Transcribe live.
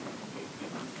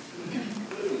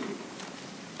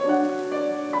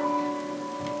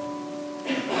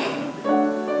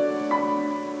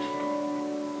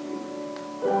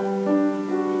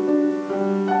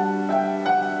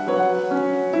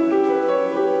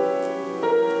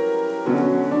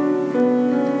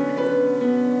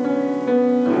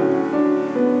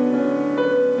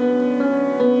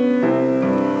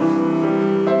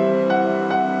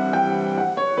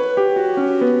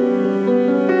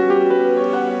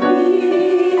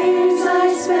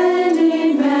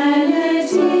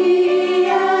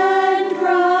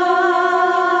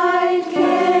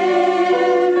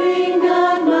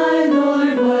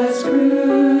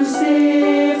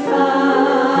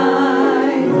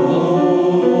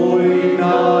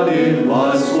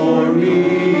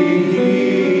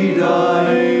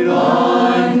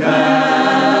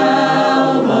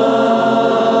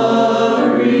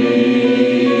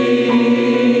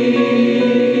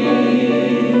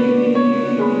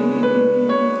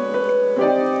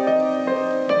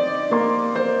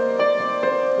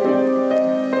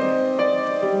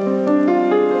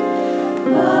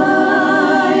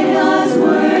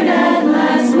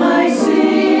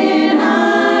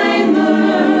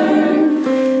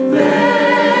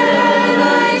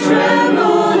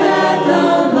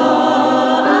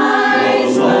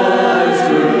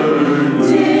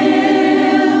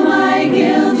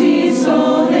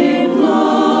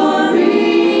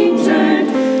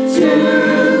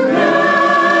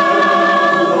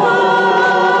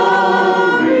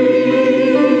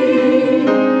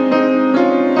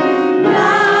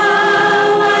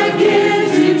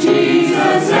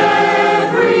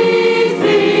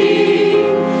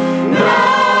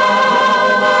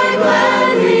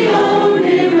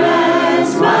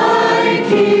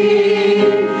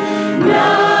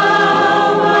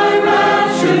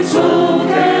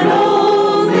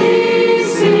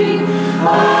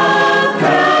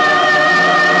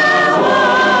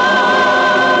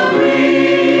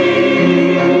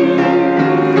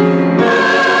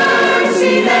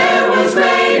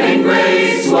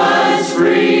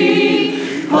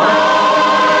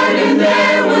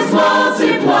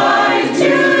multiplied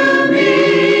to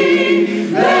me.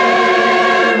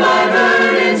 There my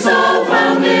burdened soul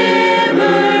found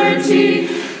liberty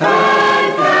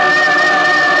at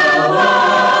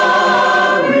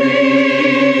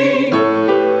Calvary.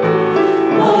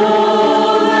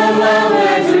 Oh, the Lamb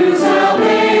that drew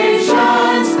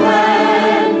salvation's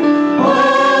plan.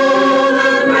 Oh,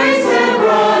 the grace that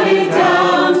brought it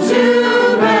down to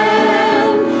man.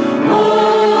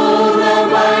 Oh, the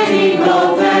mighty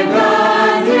gulf that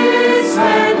God did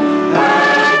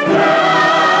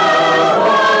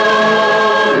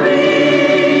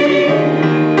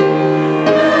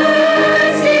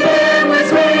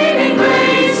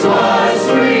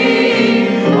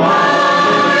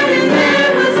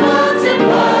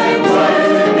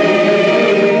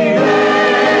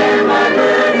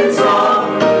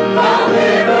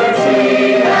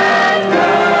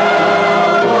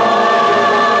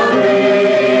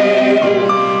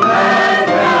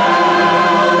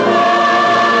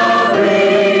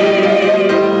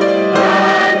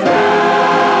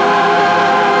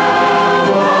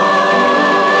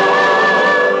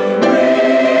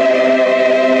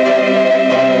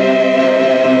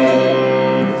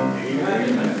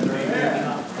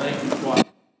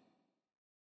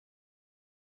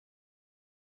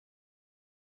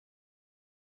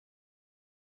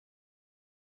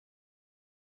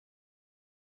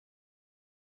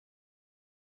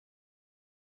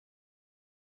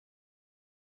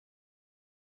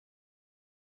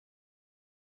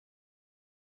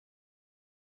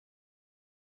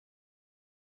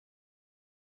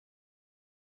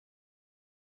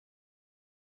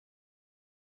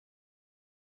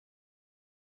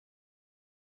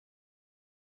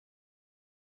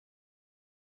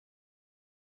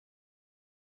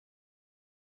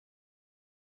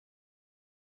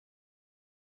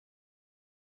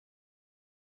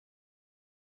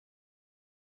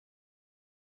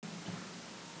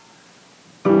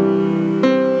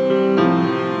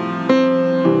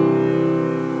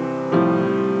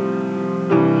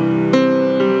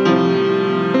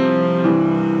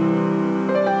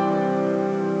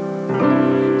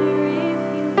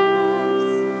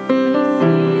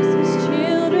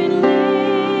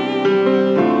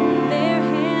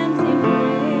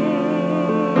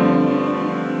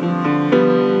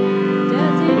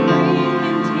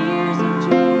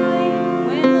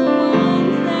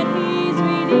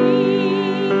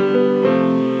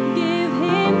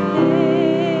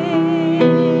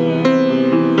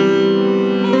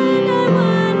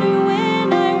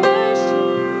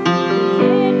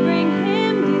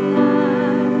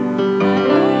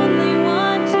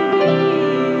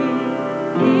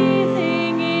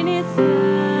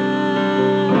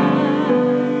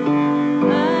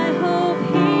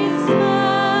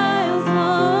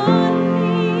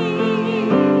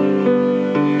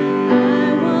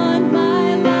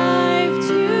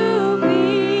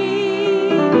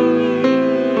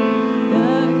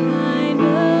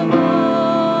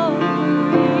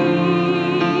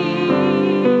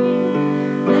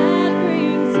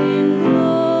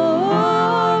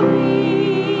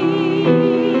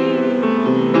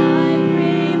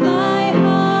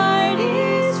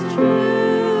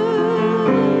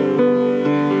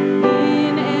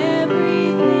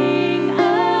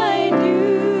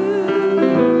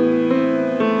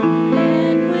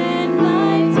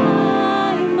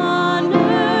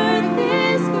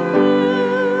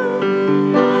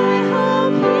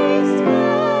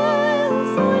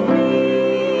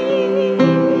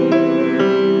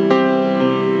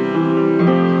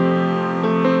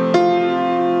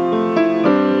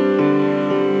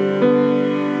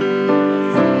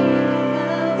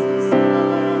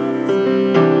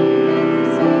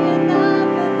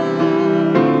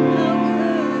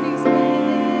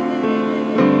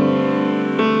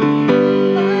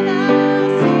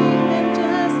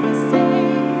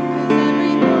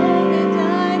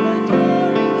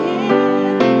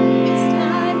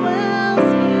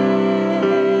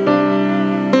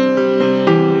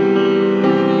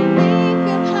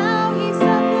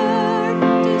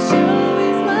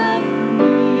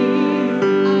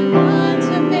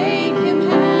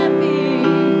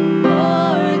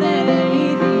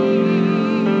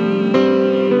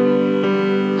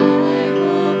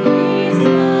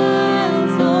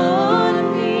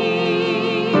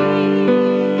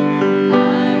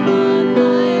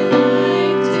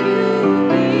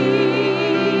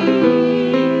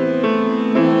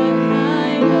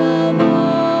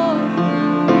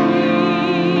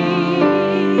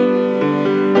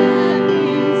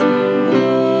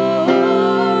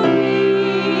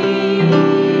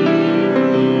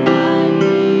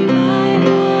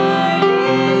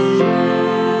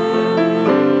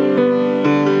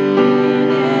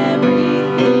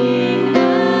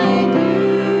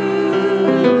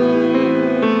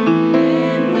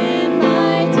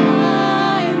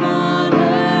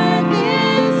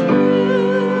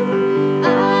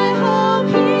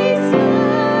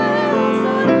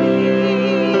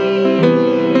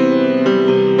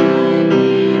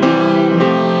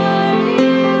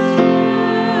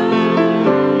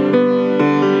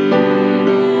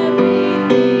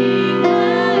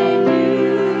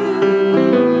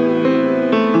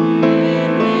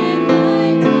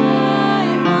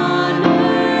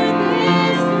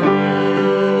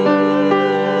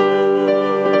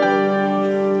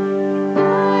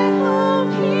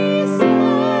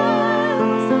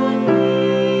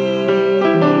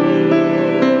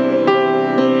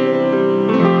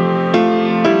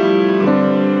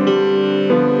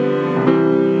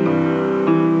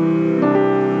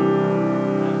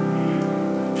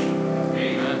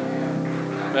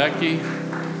Becky,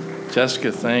 Jessica,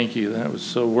 thank you. That was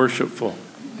so worshipful.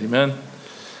 Amen.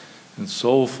 And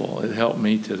soulful. It helped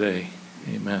me today.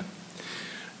 Amen.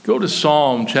 Go to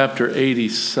Psalm chapter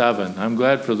 87. I'm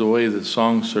glad for the way the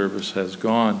song service has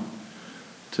gone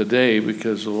today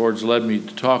because the Lord's led me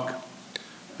to talk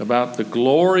about the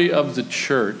glory of the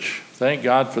church. Thank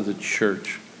God for the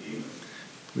church.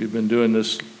 We've been doing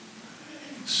this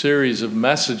series of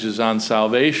messages on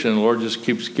salvation. The Lord just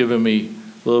keeps giving me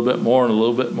a little bit more and a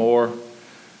little bit more.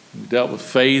 We dealt with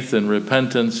faith and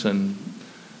repentance and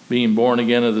being born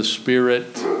again of the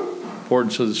Spirit,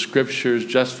 importance of the Scriptures,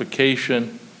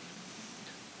 justification,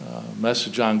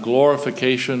 message on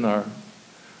glorification, our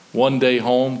one-day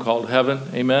home called heaven.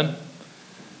 Amen.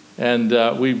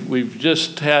 And we've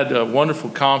just had a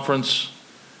wonderful conference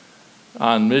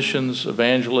on missions,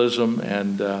 evangelism,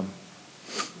 and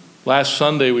last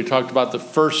Sunday we talked about the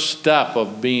first step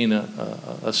of being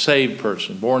a saved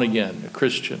person, born again, a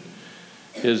Christian,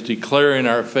 is declaring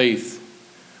our faith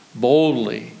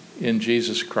boldly in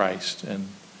Jesus Christ. And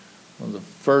one of the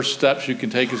first steps you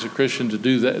can take as a Christian to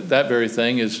do that very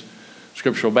thing is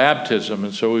scriptural baptism.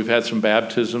 And so we've had some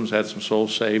baptisms, had some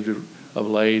souls saved of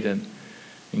late, and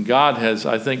God has,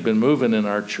 I think, been moving in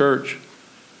our church.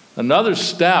 Another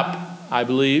step, I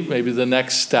believe, maybe the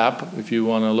next step, if you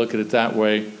want to look at it that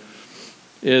way,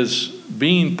 is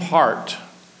being part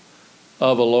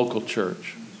of a local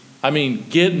church. I mean,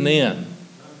 getting in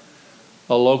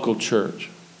a local church.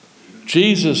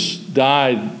 Jesus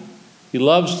died. He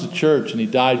loves the church, and he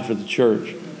died for the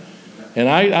church. And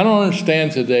I don't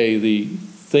understand today the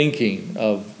thinking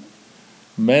of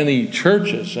many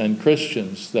churches and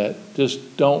Christians that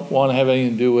just don't want to have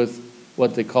anything to do with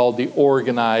what they call the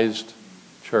organized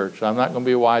church. I'm not going to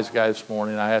be a wise guy this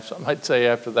morning. I have something I'd say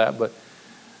after that, but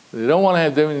they don't want to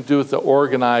have anything to do with the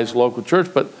organized local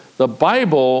church. But the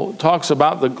Bible talks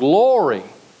about the glory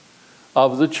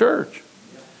of the church.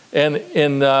 And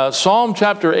in Psalm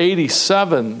chapter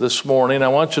 87 this morning, I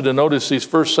want you to notice these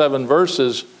first 7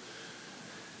 verses.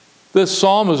 This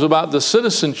psalm is about the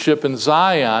citizenship in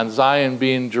Zion, Zion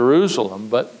being Jerusalem.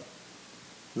 But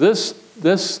this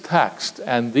text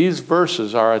and these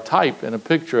verses are a type and a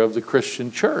picture of the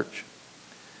Christian church.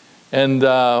 And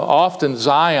often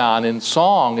Zion in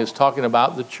song is talking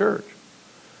about the church.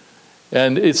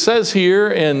 And it says here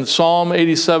in Psalm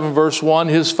 87 verse 1,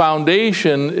 his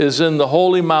foundation is in the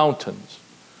holy mountains.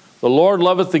 The Lord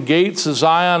loveth the gates of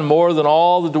Zion more than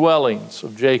all the dwellings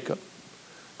of Jacob.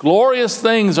 Glorious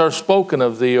things are spoken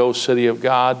of thee, O city of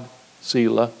God,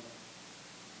 Selah.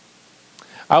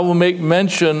 I will make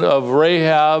mention of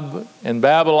Rahab and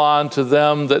Babylon to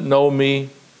them that know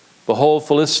me. Behold,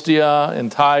 Philistia and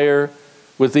Tyre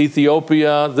with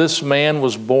Ethiopia, this man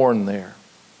was born there.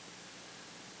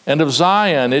 And of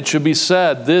Zion it should be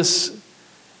said, this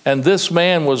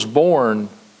man was born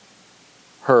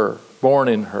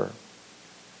in her.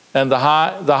 And the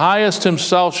highest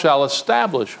himself shall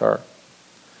establish her.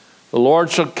 The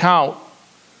Lord shall count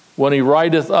when he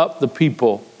writeth up the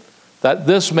people, that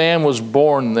this man was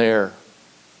born there,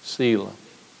 Selah.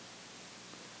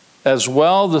 As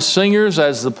well the singers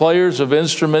as the players of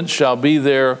instruments shall be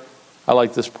there. I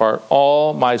like this part.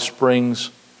 All my springs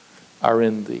are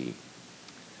in thee.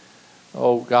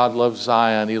 Oh, God loves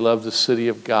Zion. He loved the city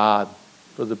of God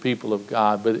for the people of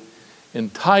God. But in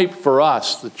type for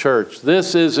us, the church,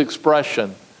 this is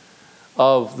expression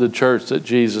of the church that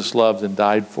Jesus loved and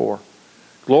died for.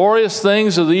 Glorious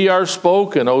things of thee are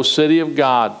spoken, O city of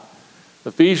God.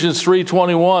 Ephesians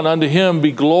 3:21, unto him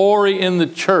be glory in the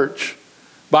church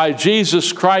by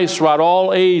Jesus Christ throughout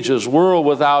all ages, world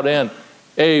without end.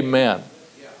 Amen.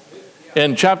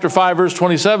 In chapter 5, verse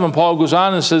 27, Paul goes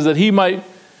on and says that he might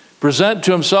present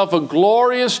to himself a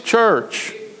glorious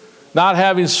church, not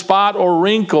having spot or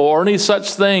wrinkle or any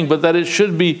such thing, but that it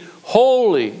should be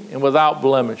holy and without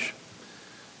blemish.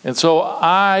 And so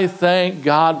I thank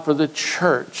God for the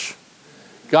church.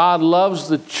 God loves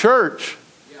the church,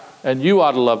 and you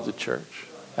ought to love the church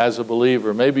as a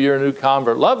believer. Maybe you're a new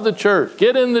convert. Love the church.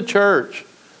 Get in the church.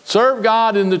 Serve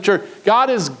God in the church. God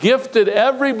has gifted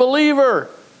every believer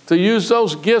to use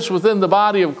those gifts within the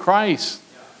body of Christ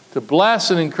to bless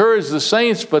and encourage the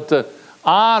saints, but to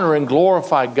honor and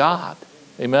glorify God.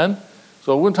 Amen?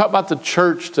 So we're going to talk about the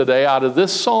church today out of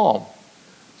this psalm,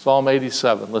 Psalm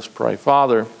 87. Let's pray.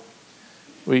 Father,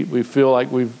 we feel like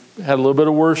we've had a little bit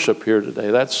of worship here today.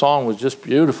 That song was just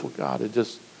beautiful, God. It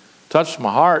just touched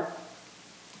my heart.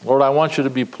 Lord, I want you to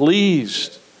be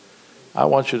pleased. I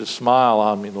want you to smile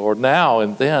on me, Lord, now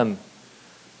and then.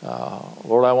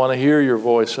 Lord, I want to hear your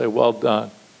voice say, well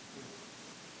done.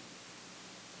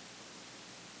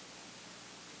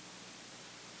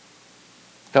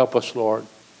 Help us, Lord.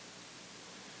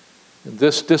 in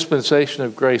this dispensation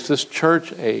of grace, this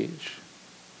church age,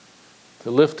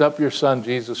 to lift up your Son,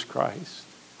 Jesus Christ.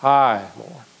 High,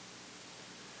 Lord.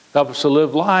 Help us to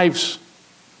live lives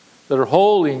that are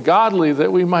holy and godly,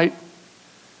 that we might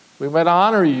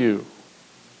honor you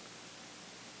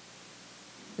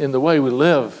in the way we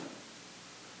live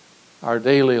our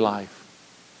daily life.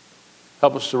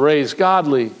 Help us to raise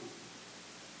godly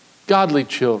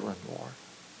children, Lord.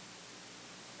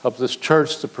 Help this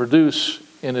church to produce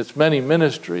in its many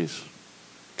ministries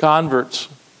converts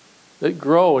that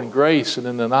grow in grace and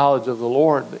in the knowledge of the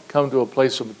Lord, that come to a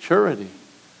place of maturity.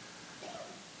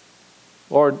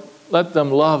 Lord, let them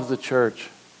love the church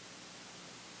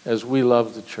as we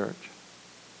love the church.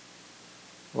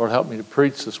 Lord, help me to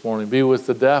preach this morning. Be with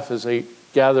the deaf as they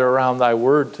gather around thy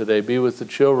word today. Be with the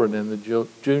children in the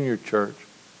junior church.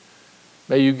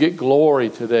 May you get glory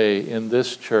today in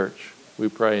this church. We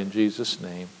pray in Jesus'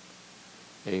 name.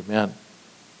 Amen.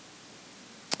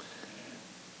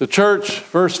 The church,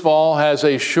 first of all, has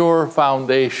a sure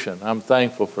foundation. I'm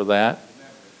thankful for that.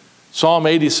 Psalm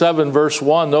 87, verse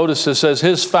 1, notice it says,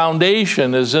 his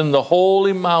foundation is in the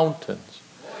holy mountains.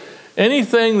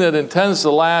 Anything that intends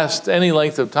to last any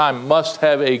length of time must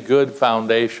have a good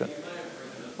foundation.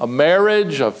 A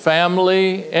marriage, a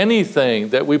family, anything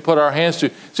that we put our hands to.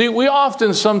 See, we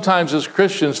often sometimes as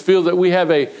Christians feel that we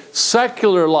have a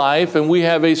secular life and we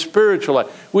have a spiritual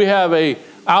life. We have a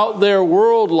out there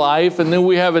world life and then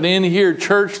we have an in here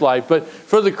church life. But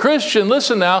for the Christian,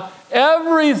 listen now,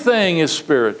 everything is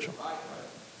spiritual.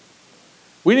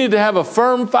 We need to have a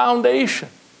firm foundation.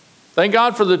 Thank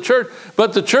God for the church.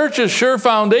 But the church's sure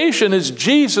foundation is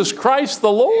Jesus Christ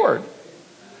the Lord.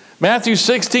 Matthew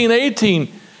 16:18,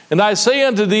 and I say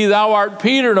unto thee, thou art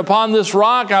Peter, and upon this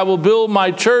rock I will build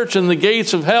my church, and the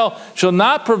gates of hell shall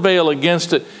not prevail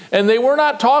against it. And they were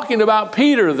not talking about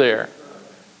Peter there.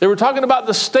 They were talking about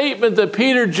the statement that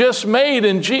Peter just made.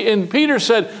 And Peter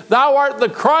said, thou art the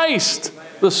Christ,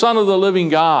 the Son of the living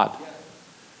God.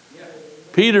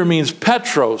 Peter means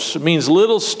Petros. It means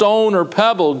little stone or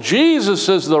pebble. Jesus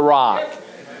is the rock.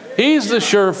 He's the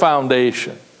sure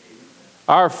foundation.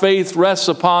 Our faith rests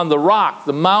upon the rock,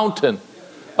 the mountain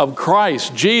of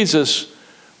Christ. Jesus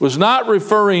was not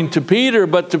referring to Peter,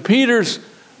 but to Peter's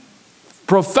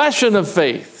profession of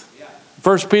faith.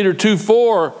 1 Peter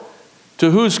 2:4, to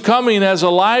whose coming as a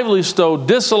lively stone,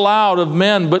 disallowed of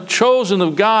men, but chosen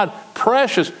of God,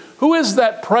 precious. Who is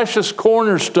that precious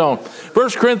cornerstone? 1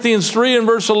 Corinthians 3 and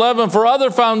verse 11, for other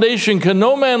foundation can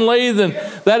no man lay than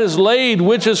that is laid,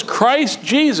 which is Christ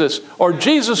Jesus, or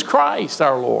Jesus Christ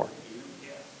our Lord.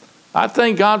 I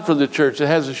thank God for the church. It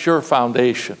has a sure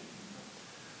foundation.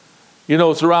 You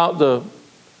know, throughout the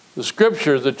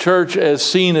Scripture, the church is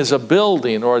seen as a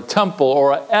building or a temple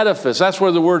or an edifice. That's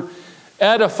where the word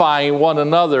edifying one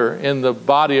another in the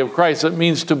body of Christ. It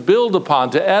means to build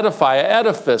upon, to edify, an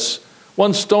edifice,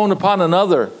 one stone upon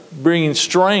another, bringing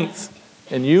strength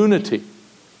and unity.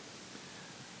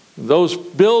 Those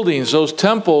buildings, those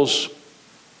temples,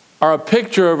 are a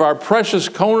picture of our precious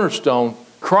cornerstone,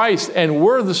 Christ, and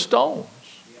we're the stones.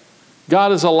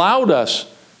 God has allowed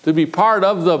us to be part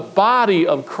of the body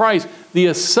of Christ, the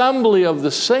assembly of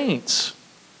the saints.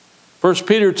 1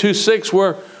 Peter 2:6,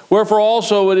 wherefore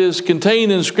also it is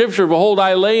contained in Scripture, behold,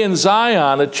 I lay in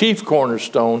Zion a chief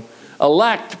cornerstone,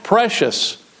 elect,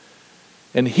 precious,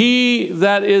 and he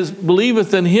that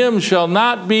believeth in him shall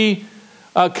not be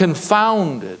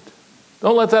confounded.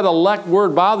 Don't let that elect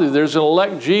word bother you. There's an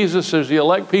elect Jesus, there's the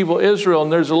elect people Israel,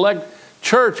 and there's elect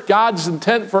church. God's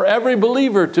intent for every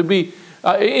believer to be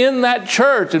in that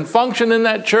church and function in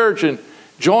that church and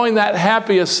join that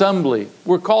happy assembly.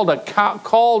 We're called a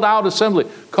called out assembly,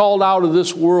 called out of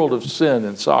this world of sin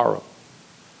and sorrow.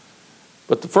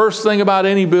 But the first thing about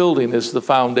any building is the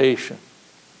foundation.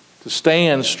 To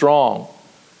stand strong,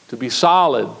 to be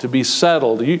solid, to be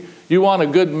settled. You want a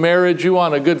good marriage, you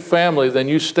want a good family, then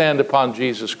you stand upon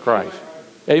Jesus Christ.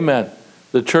 Amen.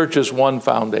 The church is one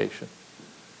foundation.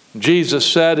 Jesus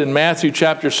said in Matthew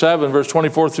chapter 7, verse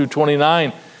 24 through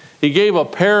 29, he gave a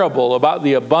parable about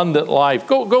the abundant life.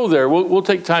 Go there. We'll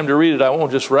take time to read it. I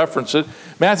won't just reference it.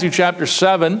 Matthew chapter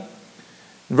 7,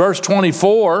 verse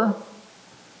 24,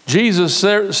 Jesus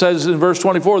says in verse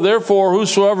 24, therefore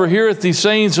whosoever heareth these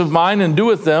sayings of mine and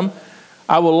doeth them,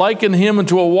 I will liken him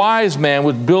unto a wise man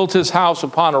which built his house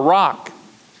upon a rock.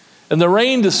 And the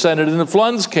rain descended and the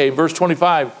floods came, verse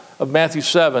 25 of Matthew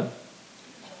 7.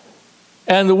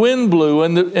 And the wind blew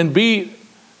and beat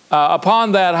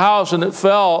upon that house, and it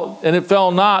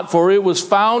fell not, for it was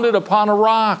founded upon a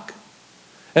rock.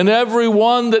 And every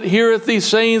one that heareth these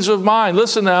sayings of mine,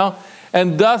 listen now,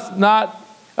 and doth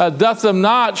them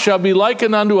not, shall be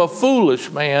likened unto a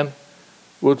foolish man,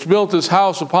 which built his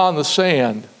house upon the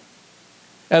sand.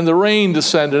 And the rain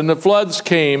descended, and the floods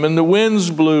came, and the winds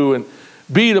blew and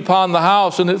beat upon the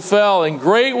house, and it fell, and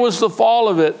great was the fall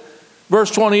of it.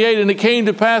 Verse 28, and it came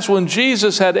to pass when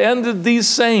Jesus had ended these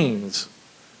sayings,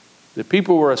 the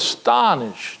people were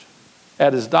astonished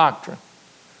at his doctrine,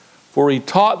 for he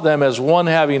taught them as one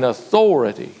having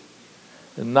authority,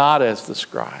 and not as the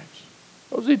scribes.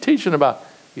 What was he teaching about?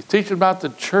 He's teaching about the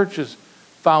church's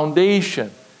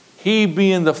foundation, he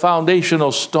being the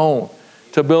foundational stone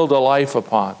to build a life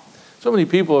upon. So many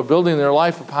people are building their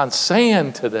life upon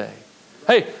sand today.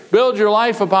 Hey, build your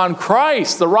life upon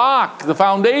Christ, the rock, the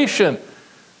foundation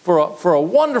for a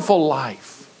wonderful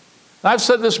life. I've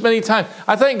said this many times.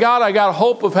 I thank God I got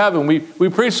hope of heaven. We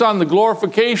preach on the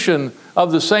glorification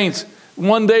of the saints.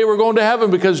 One day we're going to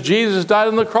heaven because Jesus died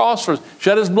on the cross for us,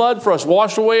 shed his blood for us,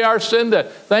 washed away our sin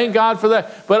debt. Thank God for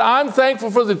that. But I'm thankful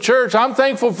for the church. I'm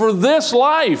thankful for this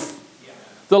life.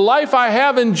 The life I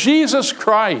have in Jesus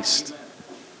Christ.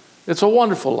 It's a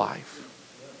wonderful life.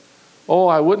 Oh,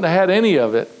 I wouldn't have had any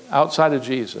of it outside of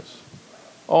Jesus.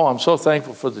 Oh, I'm so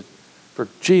thankful for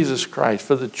Jesus Christ,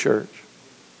 for the church.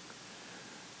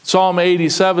 Psalm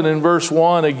 87 in verse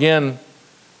 1, again,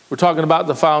 we're talking about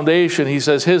the foundation. He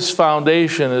says, his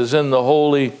foundation is in the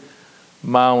holy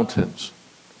mountains.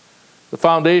 The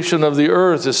foundation of the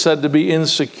earth is said to be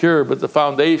insecure, but the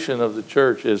foundation of the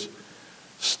church is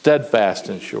steadfast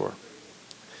and sure.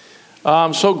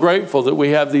 I'm so grateful that we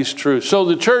have these truths. So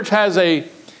the church has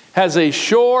a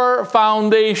sure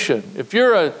foundation. If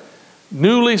you're a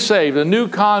newly saved, a new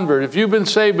convert, if you've been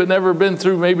saved but never been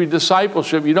through maybe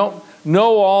discipleship, you don't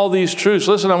know all these truths.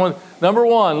 Listen, number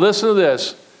one, listen to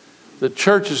this. The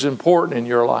church is important in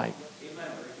your life.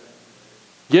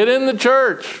 Get in the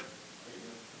church.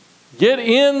 Get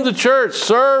in the church.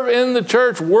 Serve in the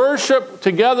church. Worship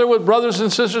together with brothers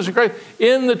and sisters in Christ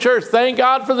in the church. Thank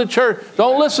God for the church.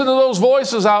 Don't listen to those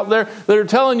voices out there that are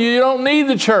telling you don't need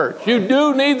the church. You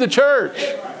do need the church.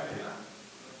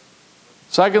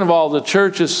 Second of all, the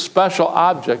church is a special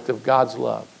object of God's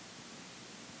love.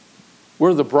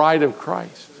 We're the bride of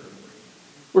Christ.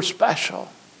 We're special.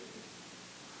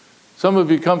 Some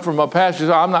of you come from a past, you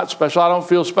say, I'm not special. I don't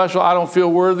feel special. I don't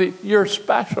feel worthy. You're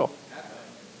special.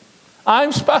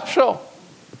 I'm special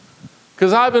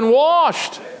because I've been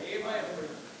washed.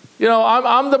 You know,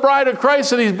 I'm the bride of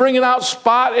Christ, and he's bringing out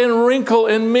spot and wrinkle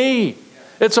in me.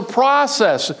 It's a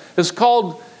process. It's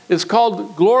called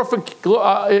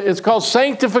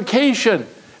sanctification.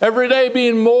 Every day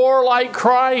being more like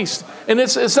Christ. And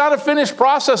it's not a finished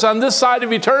process on this side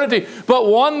of eternity. But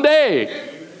one day,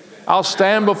 I'll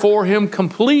stand before him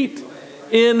complete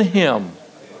in him.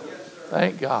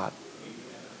 Thank God.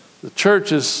 The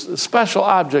church is a special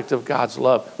object of God's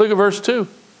love. Look at verse 2.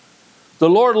 The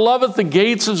Lord loveth the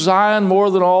gates of Zion more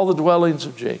than all the dwellings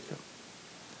of Jacob.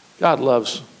 God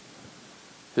loves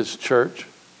his church.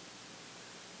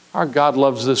 Our God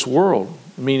loves this world,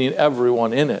 meaning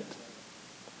everyone in it.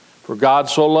 For God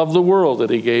so loved the world that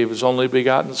he gave his only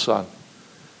begotten Son.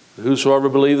 Whosoever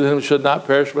believeth in him should not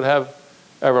perish but have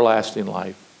everlasting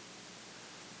life.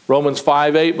 Romans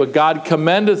 5:8, but God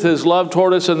commendeth his love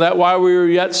toward us in that while we were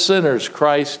yet sinners,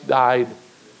 Christ died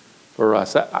for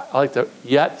us. I like that.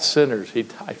 Yet sinners, he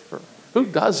died for us. Who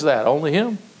does that? Only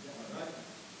him.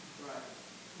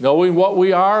 Knowing what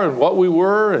we are and what we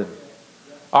were and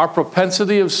our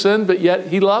propensity of sin, but yet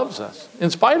he loves us in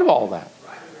spite of all that.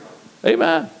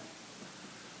 Amen.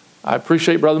 I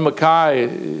appreciate Brother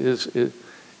Mackay.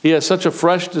 He has such a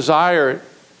fresh desire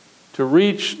to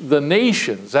reach the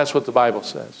nations. That's what the Bible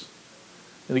says.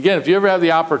 And again, if you ever have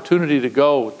the opportunity to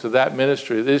go to that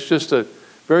ministry, it's just a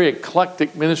very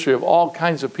eclectic ministry of all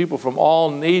kinds of people from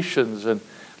all nations and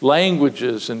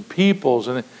languages and peoples.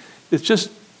 And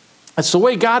it's the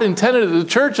way God intended it. The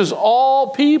church is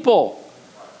all people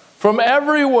from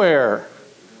everywhere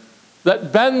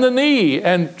that bend the knee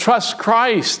and trust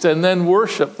Christ and then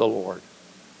worship the Lord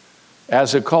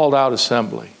as a called out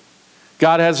assembly.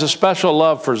 God has a special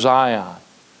love for Zion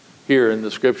here in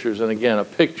the scriptures. And again, a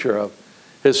picture of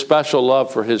his special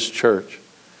love for his church.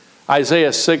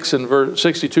 Isaiah 6 and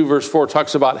 62 verse 4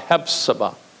 talks about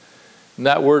Hephzibah. And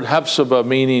that word Hephzibah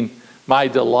meaning my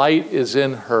delight is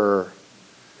in her.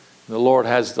 And the Lord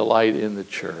has delight in the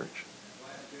church.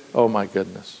 Oh my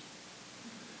goodness.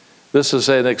 This is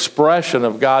an expression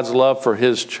of God's love for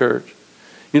his church.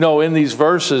 You know, in these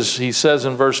verses, he says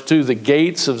in verse 2, the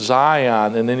gates of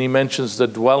Zion, and then he mentions the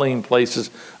dwelling places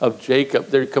of Jacob.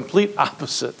 They're complete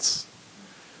opposites.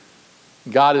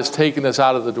 God has taken us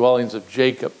out of the dwellings of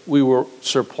Jacob. We were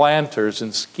surplanters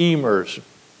and schemers.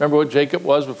 Remember what Jacob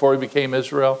was before he became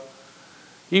Israel?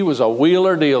 He was a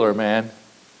wheeler-dealer, man.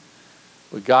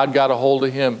 But God got a hold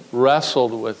of him,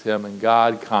 wrestled with him, and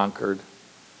God conquered.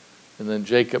 And then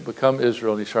Jacob became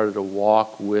Israel, and he started to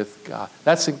walk with God.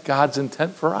 That's God's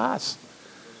intent for us.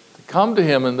 To come to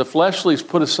him, and the fleshly is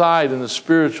put aside, and the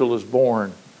spiritual is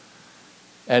born.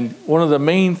 And one of the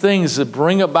main things that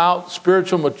bring about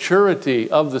spiritual maturity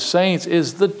of the saints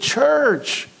is the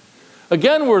church.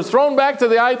 Again, we're thrown back to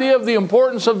the idea of the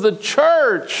importance of the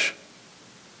church.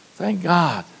 Thank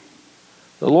God.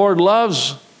 The Lord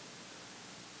loves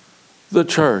the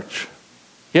church.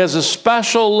 He has a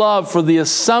special love for the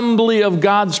assembly of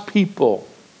God's people.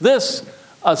 This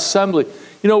assembly.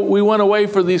 You know, we went away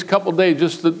for these couple days,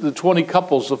 just the 20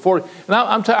 couples, the 40. And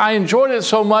I enjoyed it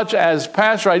so much as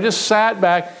pastor. I just sat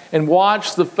back and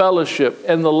watched the fellowship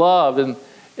and the love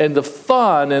and the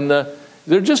fun and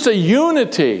they're just a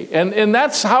unity. And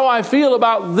that's how I feel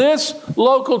about this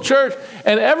local church.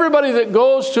 And everybody that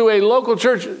goes to a local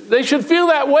church, they should feel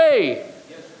that way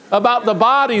about the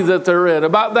body that they're in,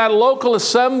 about that local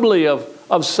assembly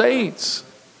of saints.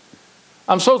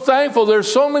 I'm so thankful there's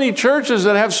so many churches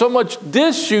that have so much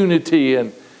disunity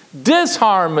and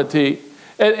disharmony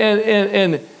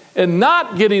and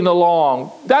not getting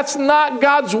along. That's not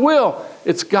God's will.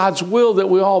 It's God's will that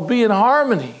we all be in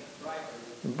harmony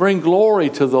and bring glory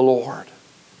to the Lord.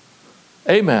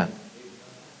 Amen.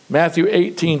 Matthew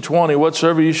 18:20,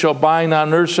 whatsoever you shall bind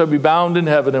on earth shall be bound in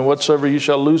heaven, and whatsoever you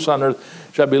shall loose on earth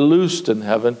shall be loosed in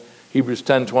heaven. Hebrews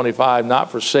 10:25, not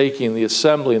forsaking the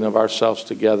assembling of ourselves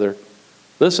together.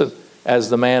 Listen, as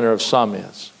the manner of some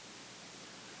is,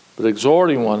 but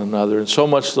exhorting one another, and so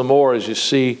much the more as you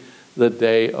see the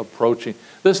day approaching.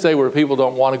 This day where people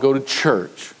don't want to go to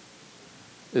church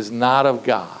is not of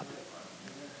God.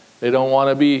 They don't want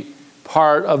to be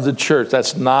part of the church.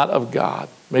 That's not of God.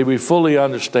 May we fully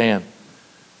understand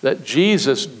that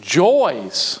Jesus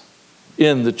joys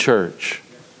in the church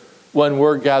when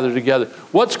we're gathered together.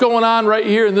 What's going on right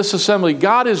here in this assembly?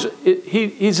 God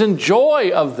He's in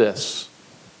joy of this.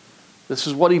 This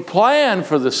is what he planned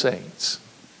for the saints.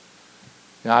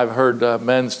 Now, I've heard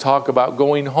men talk about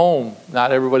going home.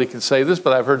 Not everybody can say this,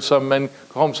 but I've heard some men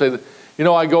go home say that, you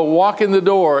know, I go walk in the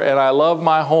door and I love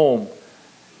my home.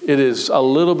 It is a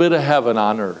little bit of heaven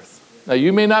on earth. Now,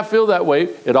 you may not feel that way.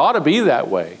 It ought to be that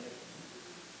way.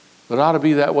 But it ought to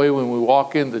be that way when we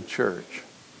walk into church.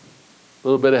 A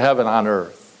little bit of heaven on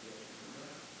earth.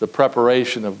 The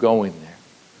preparation of going there.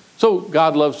 So,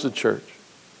 God loves the church.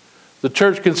 The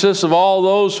church consists of all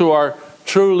those who are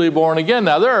truly born again.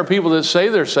 Now, there are people that say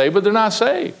they're saved, but they're not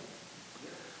saved.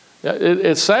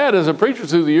 It's sad. As a preacher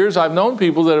through the years, I've known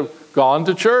people that have gone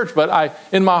to church, but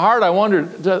in my heart, I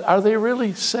wondered, are they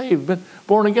really saved, been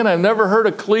born again? I've never heard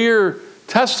a clear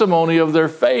testimony of their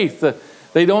faith.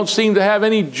 They don't seem to have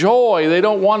any joy. They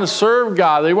don't want to serve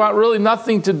God. They want really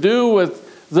nothing to do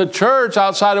with the church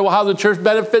outside of how the church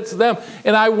benefits them.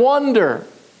 And I wonder,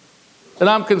 and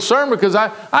I'm concerned because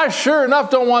I sure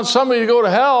enough don't want somebody to go to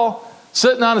hell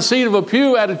sitting on a seat of a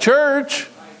pew at a church.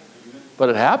 But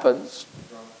it happens.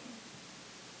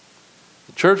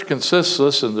 The church consists,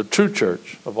 listen, the true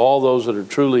church, of all those that are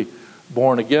truly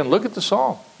born again. Look at the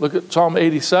psalm. Look at Psalm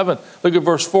 87. Look at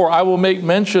verse 4. I will make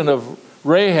mention of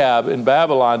Rahab in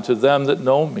Babylon to them that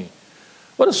know me.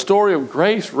 What a story of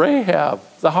grace. Rahab,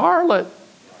 the harlot.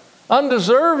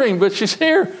 Undeserving, but she's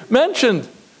here mentioned.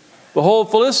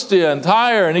 Behold, Philistia and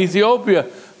Tyre and Ethiopia,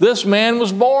 this man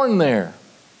was born there.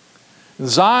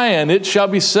 Zion, it shall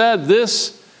be said,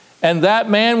 this and that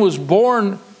man was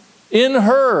born in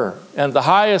her, and the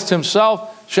highest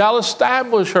himself shall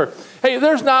establish her. Hey,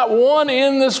 there's not one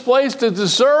in this place that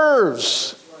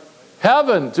deserves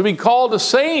heaven, to be called a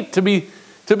saint, to be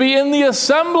in the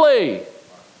assembly.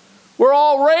 We're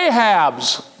all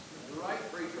Rahabs.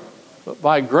 But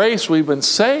by grace we've been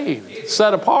saved,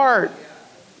 set apart.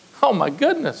 Oh my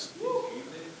goodness.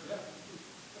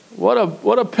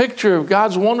 What a picture of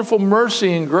God's wonderful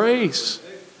mercy and grace.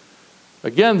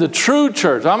 Again, the true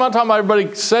church. I'm not talking about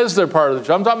everybody says they're part of the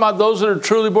church. I'm talking about those that are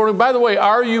truly born again. By the way,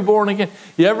 are you born again?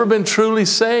 You ever been truly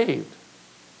saved?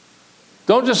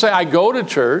 Don't just say, I go to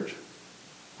church.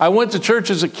 I went to church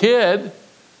as a kid.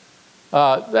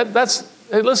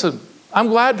 Hey, listen, I'm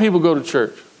glad people go to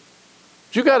church.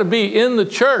 But you got to be in the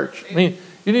church. I mean,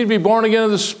 you need to be born again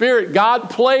of the Spirit. God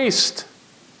placed.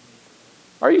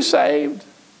 Are you saved?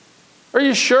 Are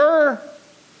you sure?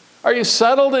 Are you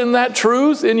settled in that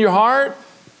truth in your heart?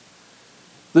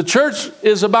 The church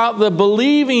is about the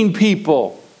believing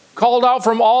people, called out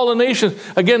from all the nations.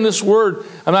 Again, this word,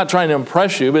 I'm not trying to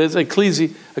impress you, but it's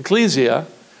ecclesia,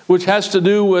 which has to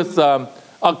do with a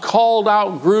called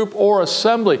out group or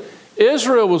assembly.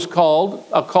 Israel was called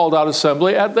a called out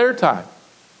assembly at their time.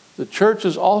 The church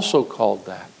is also called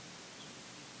that.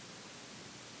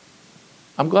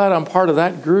 I'm glad I'm part of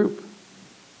that group.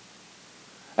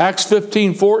 Acts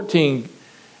 15:14,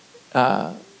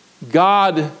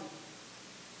 God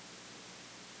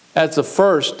at the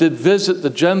first did visit the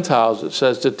Gentiles, it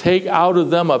says, to take out of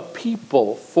them a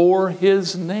people for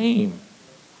his name.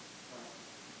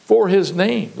 For his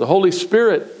name. The Holy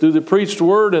Spirit, through the preached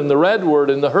word and the read word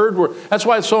and the heard word. That's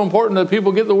why it's so important that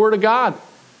people get the word of God.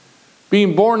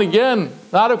 Being born again,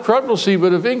 not of corruptible seed,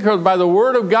 but of incorruptible, by the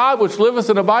word of God, which liveth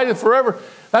and abideth forever.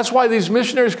 That's why these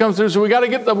missionaries come through. So we got to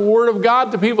get the word of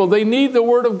God to people. They need the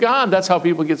word of God. That's how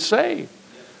people get saved.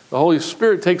 The Holy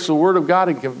Spirit takes the word of God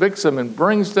and convicts them and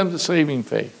brings them to saving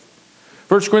faith.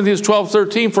 1 Corinthians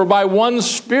 12:13, for by one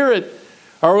Spirit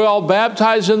are we all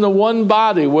baptized in the one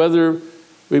body, whether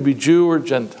we be Jew or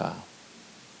Gentile.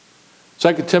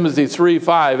 2 Timothy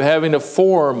 3:5, having a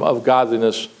form of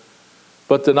godliness,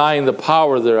 but denying the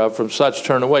power thereof, from such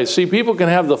turn away. See, people can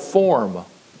have the form.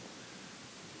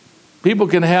 People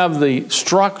can have the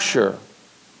structure,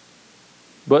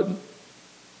 but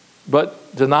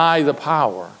deny the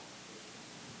power.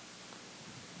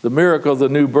 The miracle of the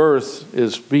new birth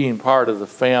is being part of the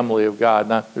family of God.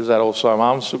 Now, there's that old song,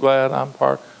 I'm so glad I'm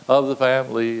part of the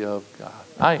family of God.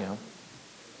 I am.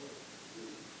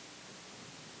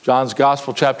 John's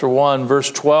Gospel, chapter 1,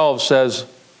 verse 12 says,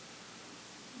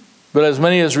 but as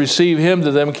many as receive him,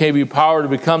 to them gave he power to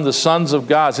become the sons of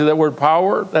God. See that word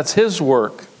power? That's his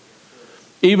work.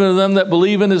 Even to them that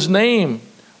believe in his name,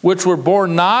 which were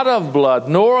born not of blood,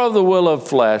 nor of the will of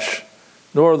flesh,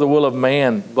 nor of the will of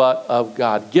man, but of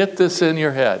God. Get this in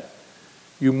your head.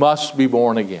 You must be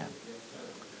born again.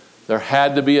 There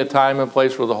had to be a time and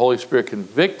place where the Holy Spirit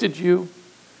convicted you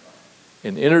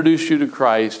and introduced you to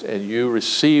Christ, and you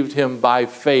received him by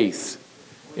faith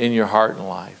in your heart and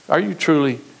life. Are you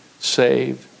truly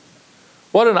saved?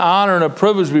 What an honor and a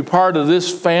privilege to be part of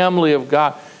this family of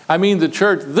God. I mean the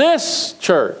church, this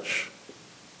church.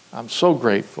 I'm so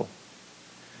grateful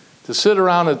to sit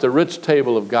around at the rich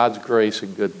table of God's grace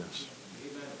and goodness.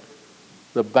 Amen.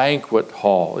 The banquet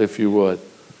hall, if you would,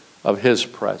 of his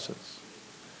presence.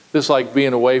 Just like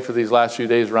being away for these last few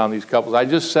days around these couples, I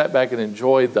just sat back and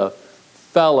enjoyed the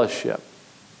fellowship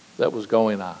that was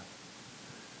going on.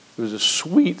 It was a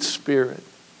sweet spirit.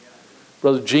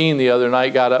 Brother Gene the other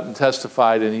night got up and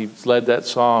testified, and he led that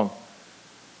song.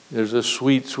 There's a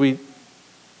sweet, sweet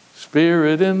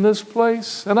Spirit in this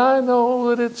place, and I know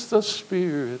that it's the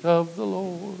Spirit of the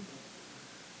Lord.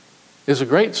 It's a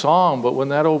great song, but when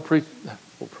that old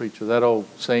preacher, that old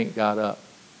saint got up,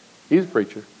 he's a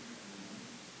preacher,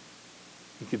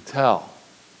 you could tell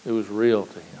it was real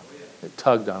to him. It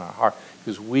tugged on our heart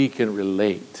because we can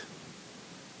relate.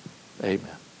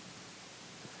 Amen.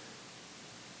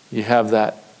 You have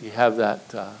that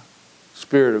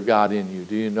Spirit of God in you.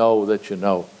 Do you know that you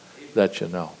know that you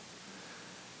know?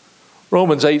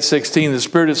 Romans 8:16, the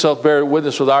Spirit itself bears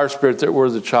witness with our spirit that we're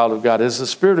the child of God. Has the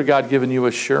Spirit of God given you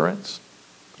assurance?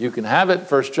 You can have it.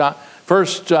 1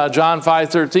 John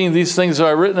 5:13, these things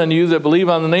are written unto you that believe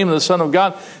on the name of the Son of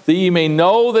God, that ye may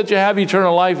know that you have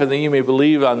eternal life, and that ye may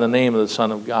believe on the name of the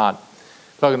Son of God.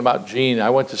 Talking about Gene,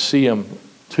 I went to see him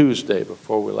Tuesday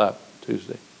before we left,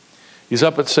 Tuesday. He's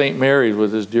up at St. Mary's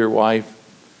with his dear wife.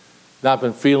 Not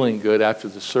been feeling good after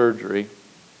the surgery.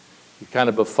 He's kind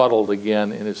of befuddled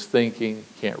again in his thinking.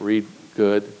 Can't read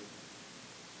good.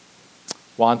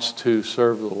 Wants to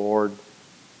serve the Lord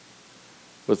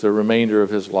with the remainder of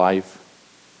his life.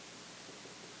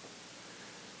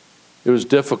 It was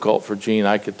difficult for Gene,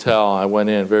 I could tell. I went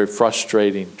in, very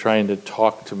frustrating, trying to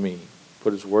talk to me,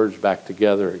 put his words back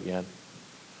together again.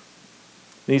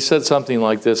 And he said something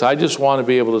like this, I just want to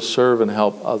be able to serve and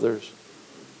help others.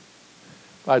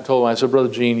 I told him, I said, Brother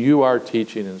Gene, you are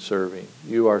teaching and serving.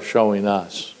 You are showing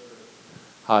us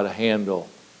how to handle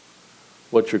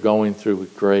what you're going through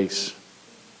with grace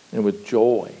and with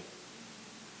joy.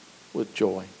 With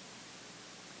joy.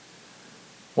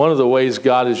 One of the ways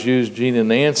God has used Gene and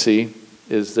Nancy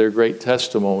is their great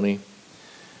testimony.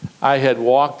 I had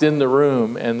walked in the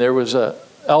room and there was an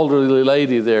elderly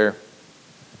lady there,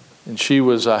 and she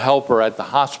was a helper at the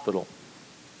hospital.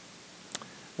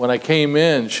 When I came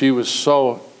in, she was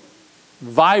so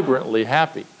vibrantly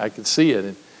happy. I could see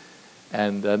it.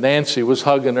 And Nancy was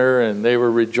hugging her, and they were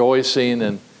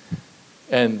rejoicing.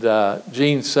 And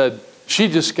Gene said, she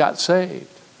just got saved.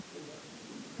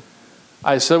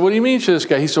 I said, what do you mean she just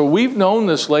got? He said, we've known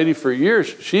this lady for years.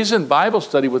 She's in Bible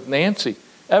study with Nancy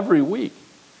every week.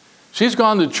 She's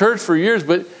gone to church for years,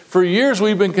 but for years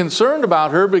we've been concerned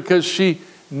about her because she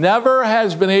never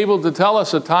has been able to tell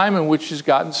us a time in which she's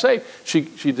gotten saved. She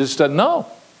just doesn't know.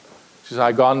 She She said,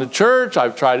 I've gone to church.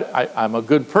 I'm a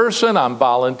good person. I'm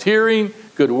volunteering,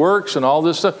 good works and all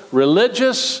this stuff.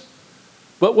 Religious.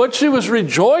 But what she was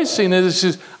rejoicing is,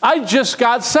 she says, I just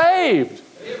got saved.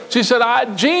 She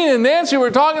said, Gene and Nancy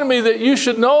were talking to me that you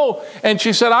should know. And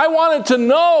she said, I wanted to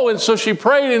know. And so she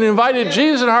prayed and invited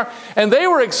Jesus in her heart. And they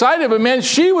were excited. But man,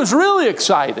 she was really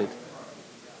excited.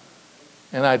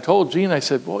 And I told Gene, I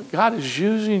said, well, God is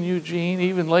using you, Gene,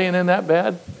 even laying in that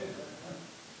bed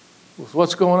with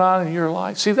what's going on in your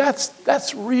life. See,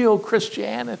 that's real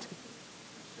Christianity.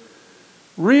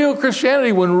 Real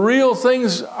Christianity when real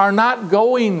things are not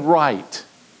going right.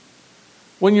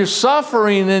 When you're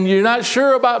suffering and you're not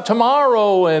sure about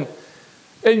tomorrow and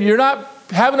you're not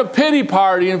having a pity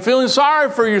party and feeling sorry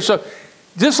for yourself.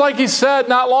 Just like he said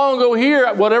not long ago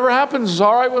here, whatever happens is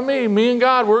all right with me. Me and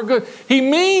God, we're good. He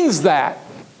means that.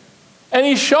 And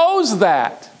he shows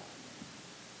that.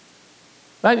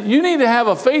 Now, you need to have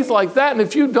a faith like that. And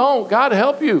if you don't, God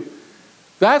help you.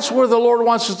 That's where the Lord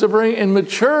wants us to bring in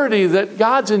maturity, that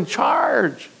God's in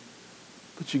charge.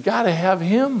 But you got to have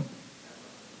him.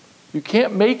 You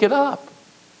can't make it up.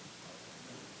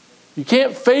 You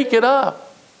can't fake it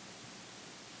up.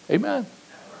 Amen.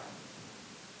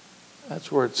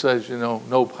 That's where it says,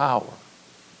 no power.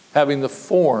 Having the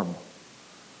form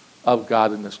of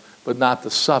godliness, but not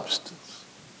the substance.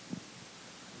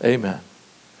 Amen.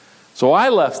 So I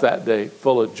left that day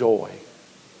full of joy.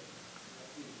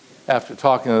 After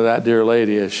talking to that dear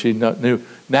lady, as she knew,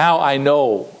 now I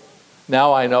know, and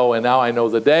now I know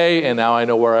the day, and now I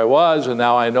know where I was, and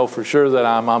now I know for sure that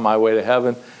I'm on my way to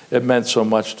heaven. It meant so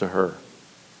much to her.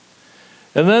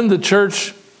 And then the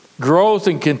church growth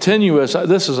and continuous,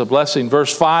 this is a blessing.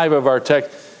 Verse 5 of our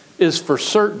text is for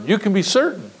certain. You can be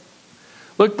certain.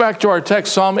 Look back to our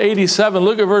text, Psalm 87.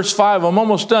 Look at verse 5. I'm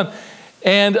almost done.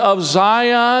 And of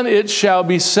Zion it shall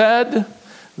be said,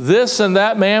 this and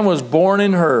that man was born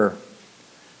in her,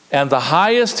 and the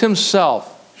highest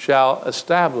himself shall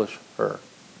establish her.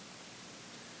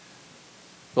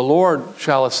 The Lord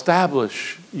shall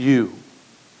establish you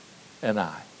and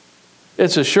I.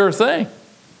 It's a sure thing.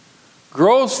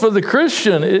 Growth for the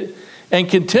Christian and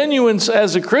continuance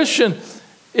as a Christian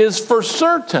is for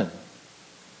certain.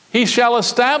 He shall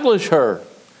establish her.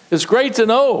 It's great to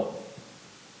know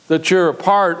that you're a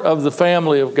part of the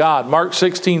family of God. Mark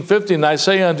 16:15, and I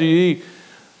say unto ye,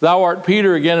 thou art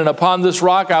Peter again, and upon this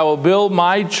rock I will build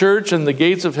my church, and the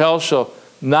gates of hell shall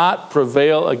not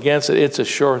prevail against it. It's a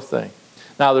sure thing.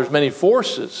 Now, there's many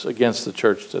forces against the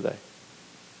church today,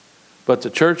 but the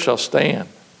church shall stand.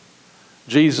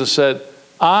 Jesus said,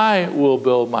 I will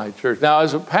build my church. Now,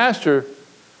 as a pastor,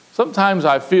 sometimes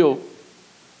I feel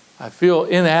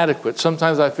inadequate.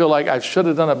 Sometimes I feel like I should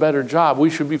have done a better job. We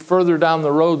should be further down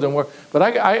the road than we're. But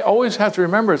I always have to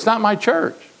remember, it's not my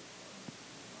church.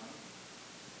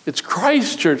 It's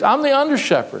Christ's church. I'm the under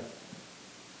shepherd.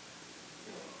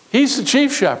 He's the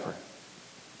chief shepherd.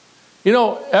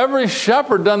 Every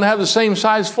shepherd doesn't have the same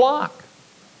size flock.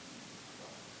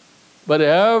 But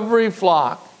every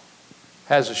flock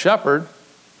has a shepherd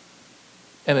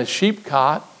and a sheep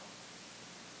cot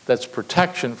that's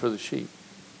protection for the sheep.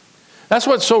 That's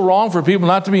what's so wrong for people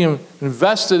not to be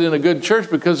invested in a good church,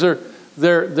 because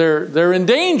they're in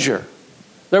danger.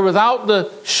 They're without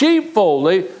the sheepfold.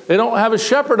 They don't have a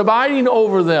shepherd abiding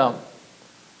over them.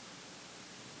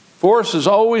 Force is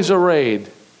always arrayed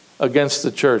against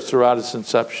the church throughout its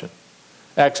inception.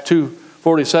 Acts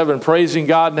 2:47, praising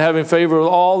God and having favor with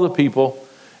all the people,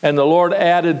 and the Lord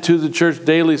added to the church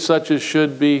daily such as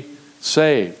should be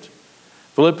saved.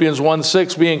 Philippians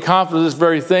 1:6, being confident of this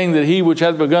very thing, that he which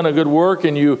hath begun a good work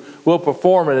in you will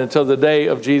perform it until the day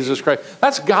of Jesus Christ.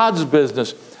 That's God's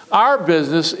business. Our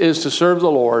business is to serve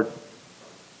the Lord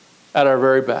at our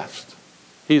very best.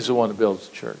 He's the one who builds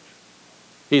the church.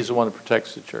 He's the one who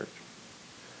protects the church.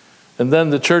 And then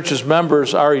the church's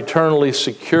members are eternally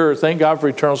secure. Thank God for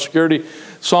eternal security.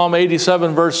 Psalm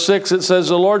 87 verse 6, it says,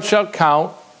 the Lord shall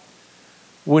count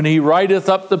when he writeth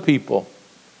up the people,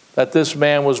 that this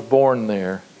man was born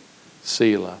there,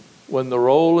 Selah. When the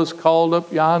roll is called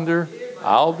up yonder,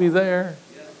 I'll be there.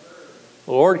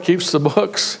 The Lord keeps the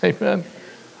books. Amen.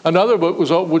 Another book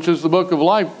which is the book of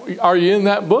life. Are you in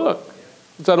that book?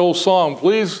 It's that old song,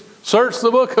 please search the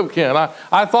book again.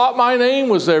 I thought my name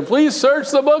was there. Please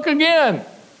search the book again.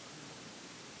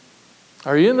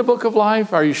 Are you in the book of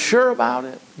life? Are you sure about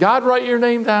it? God, write your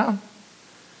name down.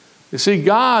 You see,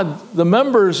 God, the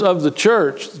members of the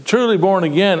church, the truly born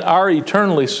again, are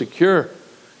eternally secure.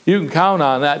 You can count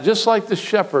on that, just like the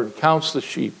shepherd counts the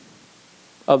sheep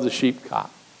of the sheep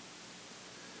cot.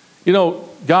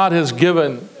 God has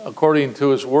given, according to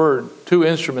his word, 2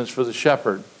 instruments for the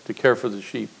shepherd to care for the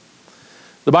sheep.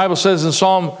 The Bible says in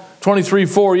Psalm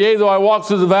 23:4, yea, though I walk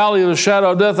through the valley of the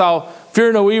shadow of death, I'll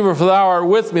fear no evil, for thou art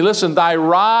with me. Listen, thy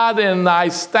rod and thy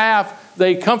staff,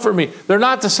 they comfort me. They're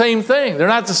not the same thing. They're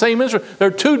not the same instrument.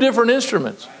 They're two different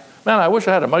instruments. Man, I wish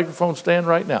I had a microphone stand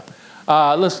right now.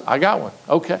 Listen, I got one.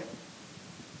 Okay.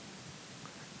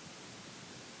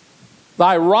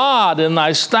 Thy rod and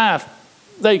thy staff,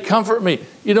 they comfort me.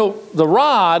 You know, the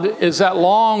rod is that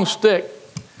long stick.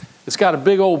 It's got a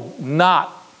big old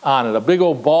knot on it, a big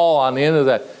old ball on the end of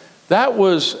that. That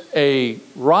was a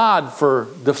rod for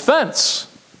defense.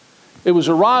 It was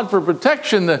a rod for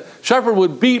protection. The shepherd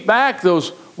would beat back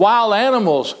those wild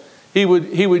animals. He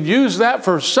would use that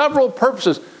for several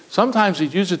purposes. Sometimes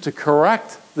he'd use it to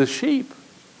correct the sheep.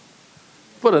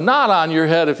 Put a knot on your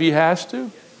head if he has to.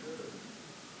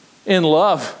 In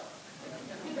love.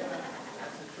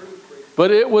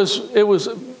 But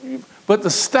but the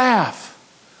staff,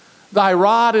 thy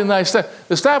rod and thy staff.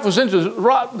 The staff was interesting.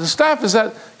 The staff is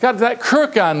got that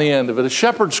crook on the end of it, a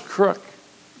shepherd's crook.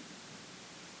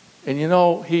 And you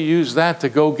know, he used that to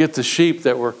go get the sheep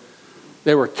that were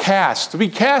cast. To be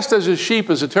cast as a sheep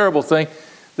is a terrible thing.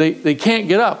 They can't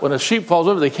get up. When a sheep falls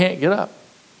over, they can't get up.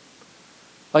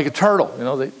 Like a turtle, you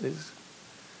know.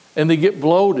 And they get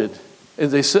bloated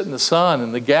as they sit in the sun,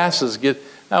 and the gases get,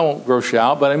 that won't gross you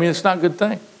out, but I mean, it's not a good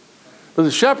thing. But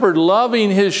the shepherd, loving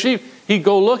his sheep, he'd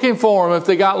go looking for them if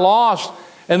they got lost,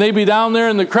 and they'd be down there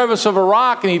in the crevice of a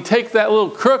rock, and he'd take that little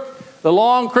crook, the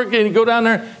long crook, and he'd go down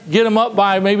there, get them up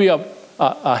by maybe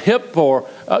a hip, or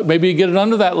maybe he'd get it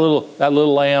under that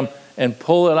little lamb and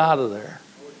pull it out of there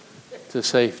to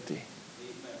safety.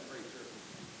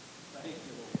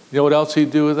 You know what else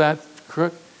he'd do with that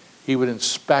crook? He would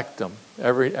inspect them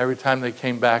every time they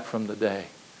came back from the day.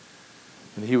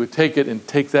 And he would take it and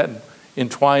take that and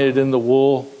entwine it in the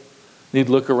wool. And he'd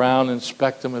look around and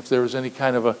inspect them if there was any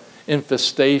kind of a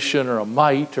infestation or a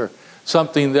mite or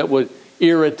something that would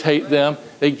irritate them.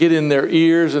 They'd get in their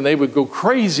ears and they would go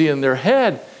crazy in their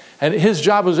head. And his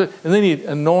job was, and then he'd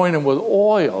anoint them with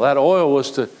oil. That oil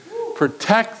was to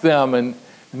protect them and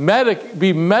be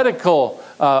a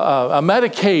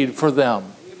Medicaid for them.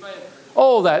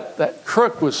 Oh, that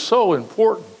crook was so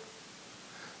important.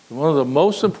 One of the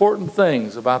most important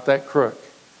things about that crook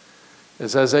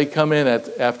is as they come in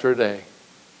after a day,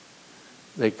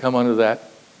 they come under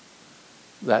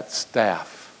that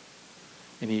staff,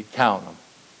 and he'd count them.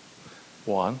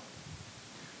 1,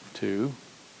 2,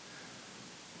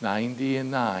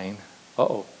 99.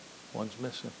 Uh-oh, one's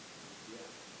missing.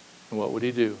 And what would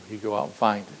he do? He'd go out and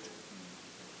find it,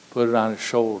 put it on his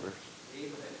shoulders,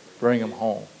 bring him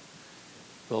home.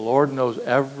 The Lord knows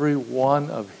every one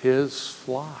of his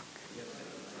flock.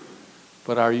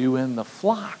 But are you in the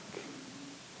flock?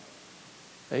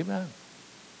 Amen.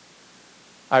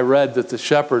 I read that the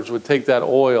shepherds would take that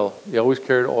oil, they always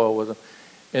carried oil with them,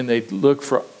 and they'd look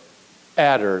for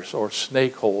adders or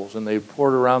snake holes, and they'd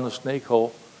pour it around the snake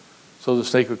hole so the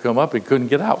snake would come up and couldn't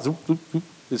get out.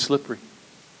 It's slippery.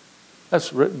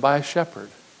 That's written by a shepherd.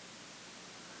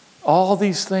 All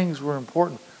these things were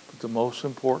important, but the most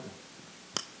important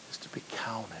is to be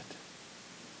counted.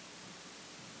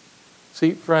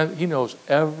 See, friend, he knows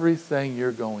everything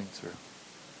you're going through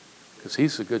because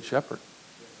he's a good shepherd.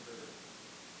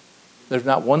 There's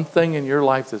not one thing in your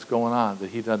life that's going on that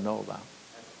he doesn't know about.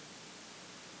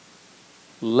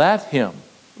 Let him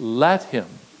lead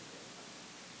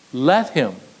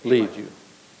you.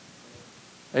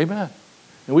 Amen.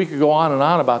 And we could go on and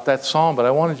on about that psalm, but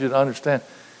I wanted you to understand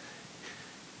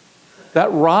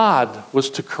that rod was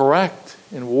to correct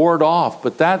and ward off,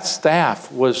 but that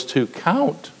staff was to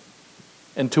count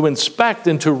and to inspect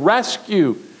and to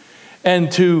rescue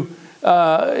and to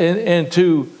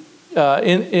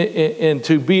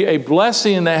be a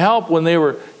blessing and a help when they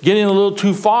were getting a little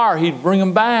too far. He'd bring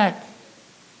them back.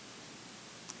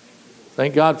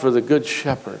 Thank God for the good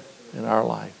shepherd in our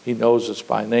life. He knows us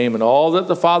by name. And all that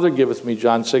the Father giveth me,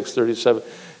 John 6:37,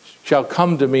 shall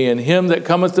come to me, and him that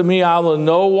cometh to me I will in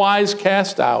no wise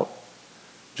cast out.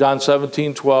 John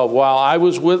 17:12, while I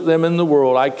was with them in the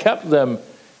world, I kept them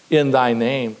in thy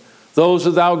name. Those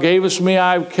that thou gavest me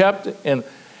I have kept, and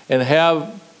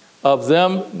have of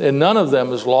them, and none of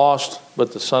them is lost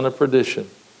but the son of perdition,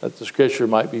 that the scripture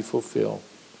might be fulfilled.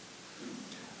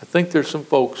 I think there's some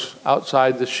folks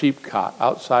outside the sheep cot,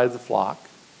 outside the flock,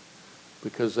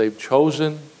 because they've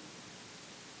chosen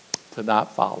to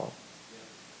not follow.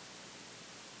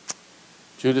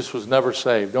 Judas was never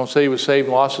saved. Don't say he was saved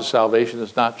and lost his salvation.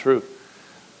 It's not true.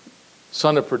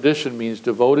 Son of perdition means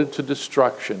devoted to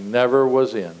destruction, never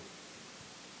was in.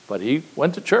 But he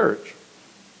went to church.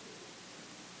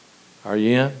 Are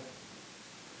you in?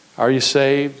 Are you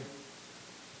saved?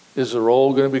 Is the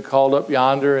roll going to be called up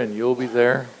yonder and you'll be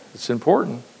there? It's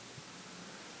important.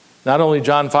 Not only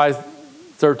John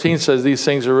 5:13 says these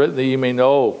things are written that you may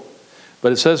know,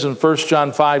 but it says in 1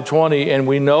 John 5:20, and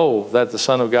we know that the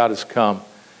Son of God has come.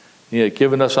 He has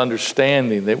given us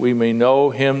understanding that we may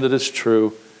know him that is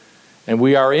true, and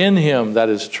we are in him that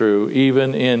is true,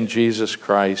 even in Jesus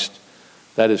Christ,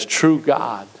 that is true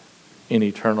God in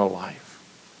eternal life.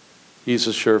 He's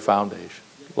a sure foundation.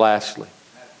 Lastly,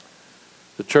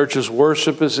 the church's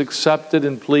worship is accepted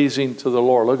and pleasing to the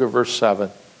Lord. Look at verse 7.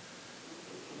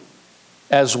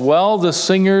 As well the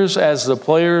singers as the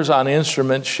players on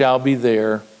instruments shall be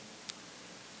there.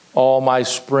 All my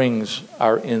springs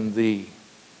are in thee.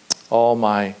 All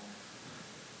my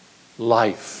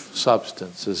life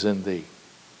substance is in thee.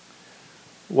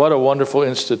 What a wonderful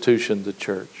institution, the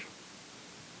church.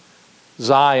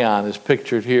 Zion is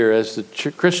pictured here as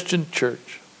the Christian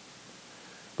church.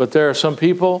 But there are some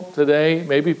people today,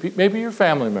 maybe your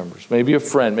family members, maybe a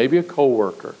friend, maybe a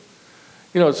coworker.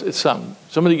 You know, it's something.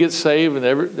 Somebody gets saved, and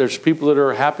there's people that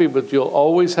are happy, but you'll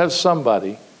always have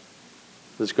somebody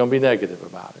that's going to be negative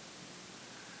about it.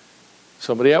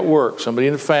 Somebody at work, somebody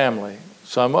in the family,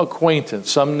 some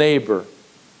acquaintance, some neighbor.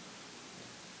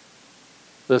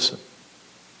 Listen,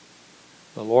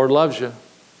 the Lord loves you.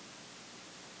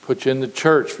 Put you in the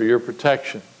church for your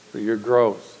protection, for your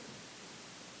growth.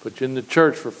 Put you in the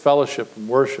church for fellowship and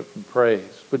worship and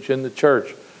praise. Put you in the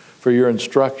church for your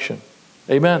instruction.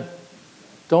 Amen.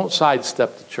 Don't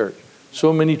sidestep the church.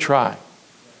 So many try.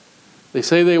 They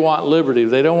say they want liberty.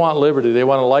 They don't want liberty. They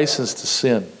want a license to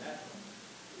sin.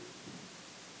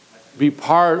 Be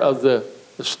part of the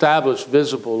established,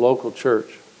 visible, local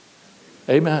church.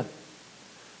 Amen.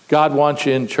 God wants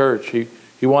you in church. He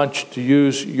wants you to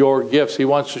use your gifts. He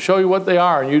wants to show you what they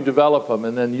are, and you develop them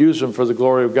and then use them for the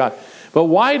glory of God. But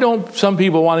why don't some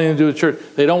people want to do the church?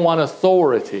 They don't want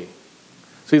authority.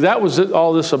 See, that was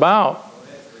all this about.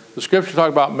 The scripture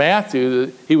talked about Matthew,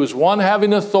 that he was one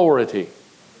having authority.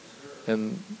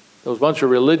 And those bunch of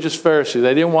religious Pharisees,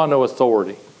 they didn't want no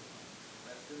authority.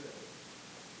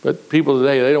 But people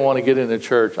today, they don't want to get in a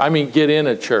church. I mean, get in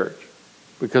a church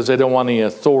because they don't want any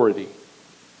authority.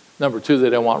 Number two, they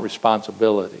don't want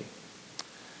responsibility.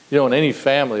 You know, in any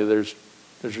family, there's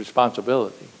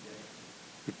responsibility.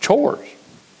 Chores.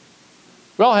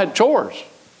 We all had chores.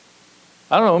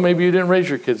 I don't know, maybe you didn't raise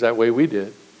your kids that way. We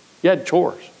did. You had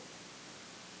chores.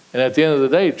 And at the end of the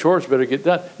day, chores better get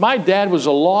done. My dad was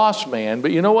a lost man,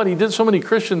 but you know what? He did so many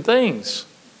Christian things.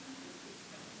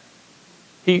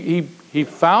 He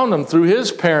found them through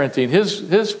his parenting,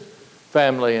 his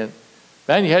family. And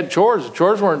man, you had chores. The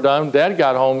chores weren't done. Dad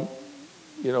got home,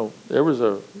 you know, there was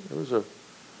a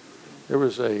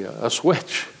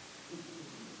switch.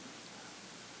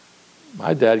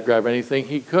 My dad grabbed anything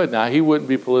he could. Now, he wouldn't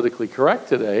be politically correct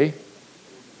today.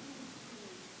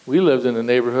 We lived in a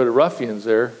neighborhood of ruffians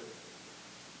there.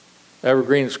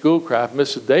 Evergreen Schoolcraft,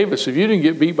 Mrs. Davis, if you didn't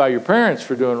get beat by your parents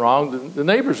for doing wrong, the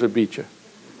neighbors would beat you.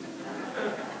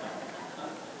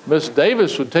 Miss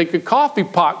Davis would take a coffee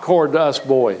pot cord to us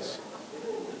boys.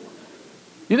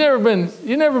 You never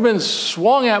been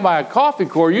swung at by a coffee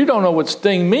cord. You don't know what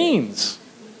sting means.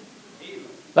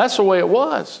 That's the way it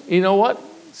was. You know what?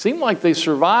 It seemed like they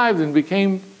survived and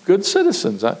became good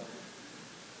citizens.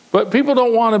 But people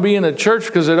don't want to be in a church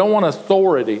because they don't want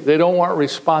authority. They don't want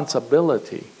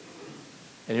responsibility.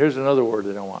 And here's another word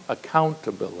they don't want: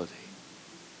 accountability.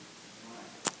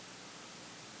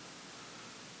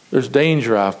 There's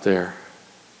danger out there.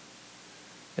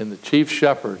 And the chief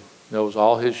shepherd knows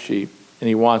all his sheep, and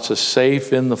he wants us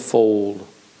safe in the fold.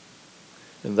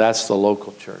 And that's the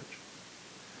local church.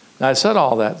 Now, I said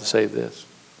all that to say this.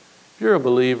 If you're a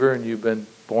believer and you've been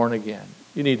born again,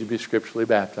 you need to be scripturally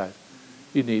baptized.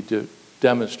 You need to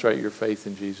demonstrate your faith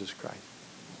in Jesus Christ.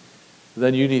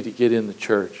 Then you need to get in the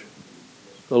church,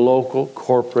 the local,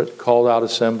 corporate, called out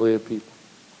assembly of people.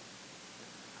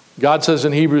 God says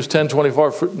in Hebrews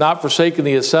 10:24, not forsaking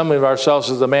the assembly of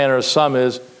ourselves as the manner of some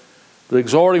is, but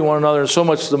exhorting one another, and so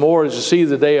much the more as you see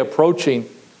the day approaching.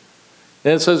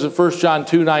 And it says in 1 John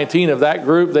 2:19, of that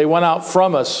group, they went out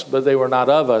from us, but they were not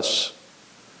of us.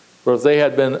 For if they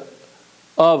had been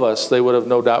of us, they would have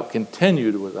no doubt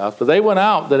continued with us. But they went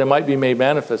out that it might be made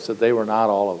manifest that they were not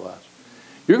all of us.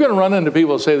 You're going to run into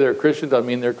people that say they're Christian, doesn't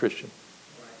mean they're Christian.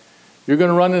 You're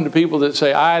going to run into people that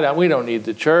say, we don't need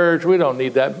the church, we don't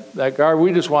need that guard,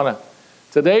 we just want to.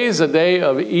 Today's a day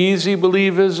of easy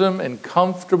believism and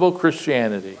comfortable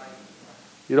Christianity.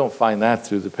 You don't find that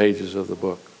through the pages of the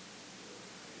book.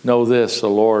 Know this, the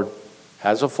Lord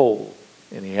has a fold,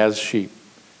 and he has sheep,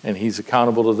 and he's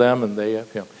accountable to them, and they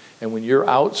have him. And when you're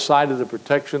outside of the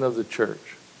protection of the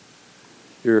church,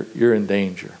 you're in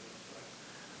danger.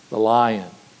 The lion,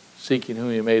 seeking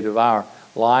whom he may devour.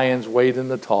 Lions wait in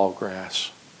the tall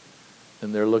grass.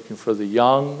 And they're looking for the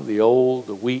young, the old,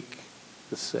 the weak,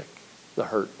 the sick, the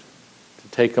hurt, to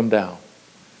take them down.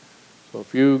 So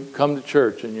if you come to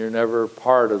church and you're never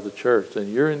part of the church,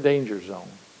 then you're in danger zone.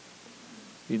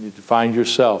 You need to find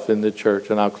yourself in the church.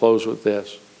 And I'll close with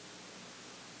this.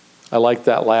 I like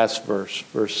that last verse,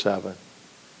 verse 7.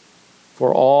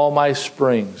 For all my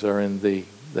springs are in thee.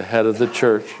 The head of the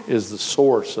church is the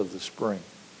source of the spring.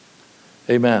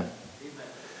 Amen.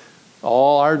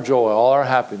 All our joy, all our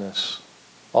happiness,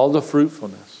 all the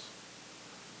fruitfulness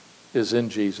is in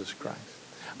Jesus Christ.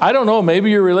 I don't know,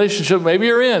 maybe your relationship, maybe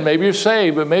you're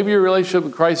saved, but maybe your relationship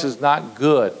with Christ is not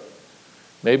good.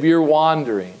 Maybe you're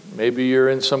wandering. Maybe you're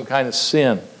in some kind of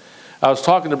sin. I was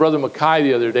talking to Brother Mackay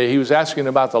the other day. He was asking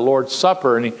about the Lord's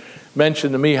Supper, and he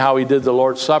mentioned to me how he did the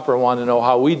Lord's Supper and wanted to know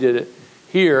how we did it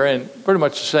here, and pretty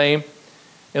much the same.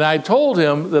 And I told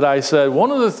him that I said,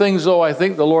 one of the things, though, I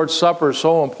think the Lord's Supper is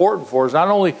so important for is not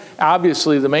only,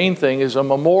 obviously, the main thing is a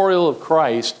memorial of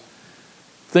Christ.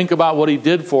 Think about what he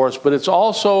did for us, but it's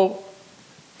also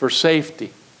for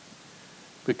safety.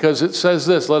 Because it says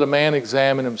this, let a man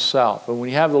examine himself. And when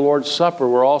you have the Lord's Supper,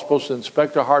 we're all supposed to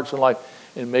inspect our hearts and life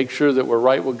and make sure that we're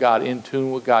right with God, in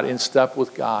tune with God, in step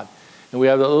with God. And we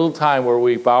have that little time where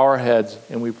we bow our heads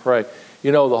and we pray.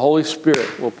 You know, the Holy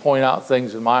Spirit will point out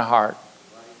things in my heart.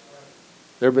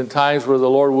 There have been times where the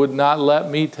Lord would not let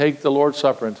me take the Lord's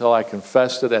Supper until I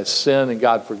confessed it as sin and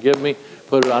God forgive me,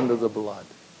 put it under the blood.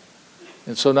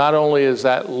 And so not only is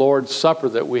that Lord's Supper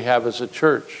that we have as a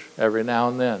church every now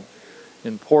and then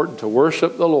important to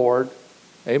worship the Lord,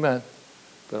 amen,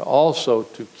 but also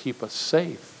to keep us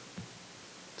safe,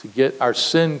 to get our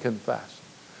sin confessed.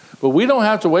 But we don't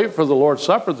have to wait for the Lord's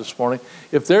Supper this morning.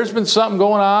 If there's been something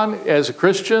going on as a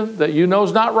Christian that you know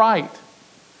is not right,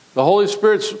 the Holy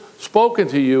Spirit's spoken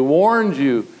to you, warned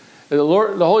you, the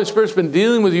Holy Spirit's been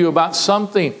dealing with you about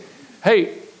something,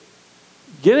 hey,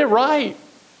 get it right.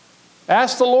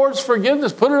 Ask the Lord's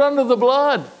forgiveness. Put it under the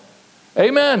blood.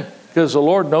 Amen. Because the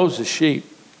Lord knows the sheep.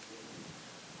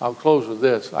 I'll close with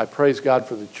this. I praise God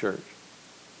for the church.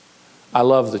 I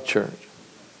love the church.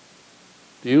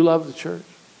 Do you love the church?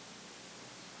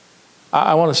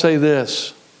 I want to say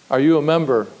this. Are you a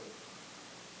member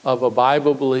of a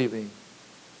Bible-believing,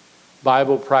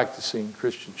 Bible-practicing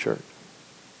Christian church?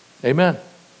 Amen.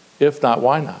 If not,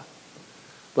 why not?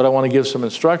 But I want to give some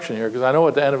instruction here, because I know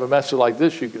at the end of a message like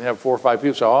this, you can have 4 or 5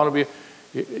 people say, I want to be.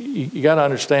 You got to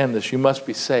understand this. You must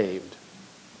be saved.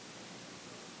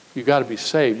 You got to be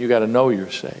saved. You got to know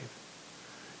you're saved.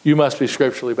 You must be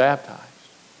scripturally baptized.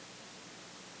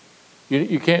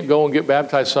 You can't go and get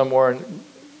baptized somewhere and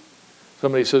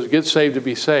somebody says, get saved to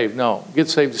be saved. No. Get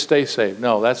saved to stay saved.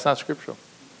 No, that's not scriptural.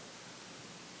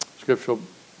 Scriptural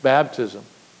baptism.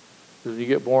 When you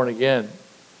get born again,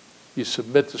 you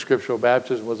submit to scriptural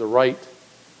baptism with the right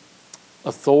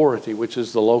authority, which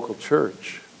is the local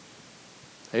church.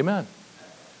 Amen.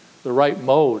 The right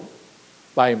mode,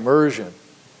 by immersion,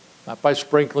 not by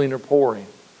sprinkling or pouring.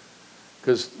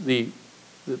 Because the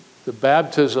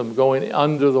baptism going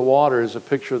under the water is a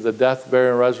picture of the death,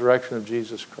 burial, and resurrection of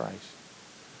Jesus Christ.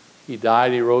 He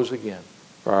died, he rose again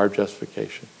for our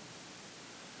justification.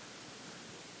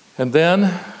 And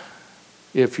then,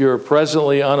 if you're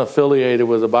presently unaffiliated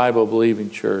with a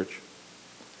Bible-believing church,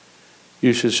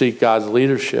 you should seek God's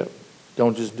leadership.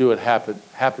 Don't just do it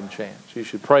happen chance. You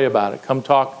should pray about it. Come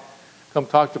talk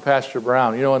to Pastor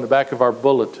Brown. You know, in the back of our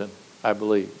bulletin, I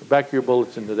believe, the back of your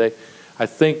bulletin today, I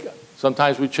think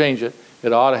sometimes we change it.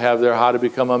 It ought to have there how to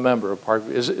become a member of Parkview.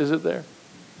 Is it there?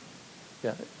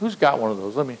 Yeah. Who's got one of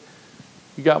those?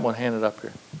 You got one handed up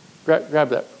here. Grab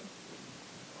that.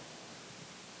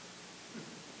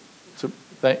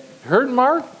 Heard,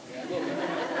 Mark?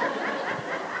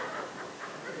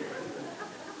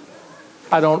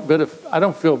 I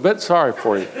don't feel a bit sorry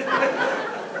for you.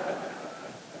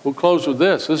 We'll close with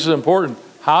this. This is important.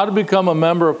 How to become a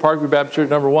member of Parkview Baptist Church.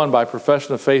 Number 1, by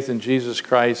profession of faith in Jesus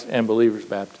Christ and believer's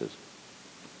baptism.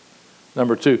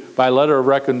 Number 2, by letter of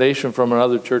recommendation from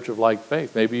another church of like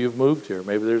faith. Maybe you've moved here.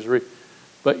 Maybe there's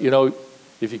but you know,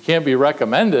 if you can't be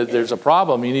recommended, there's a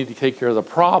problem. You need to take care of the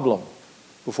problem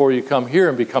before you come here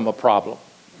and become a problem.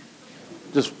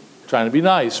 Just trying to be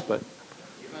nice, but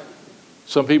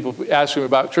some people ask me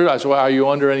about church. I say, well, are you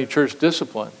under any church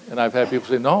discipline? And I've had people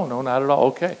say, no, not at all.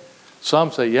 Okay.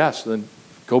 Some say yes. Then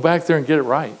go back there and get it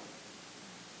right.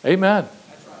 Amen.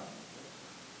 That's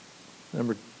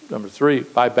right. Number 3,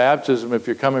 by baptism, if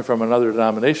you're coming from another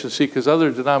denomination. See, because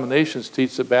other denominations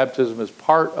teach that baptism is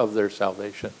part of their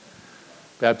salvation.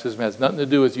 Baptism has nothing to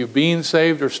do with you being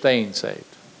saved or staying saved.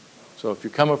 So if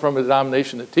you're coming from a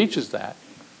denomination that teaches that,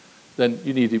 then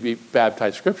you need to be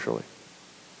baptized scripturally.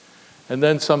 And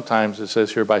then sometimes it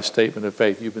says here by statement of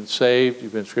faith, you've been saved,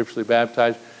 you've been scripturally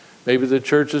baptized. Maybe the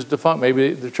church is defunct.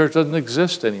 Maybe the church doesn't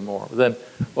exist anymore. Then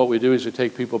what we do is we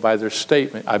take people by their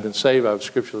statement. I've been saved, I was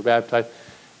scripturally baptized.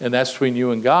 And that's between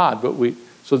you and God.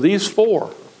 So these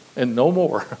 4 and no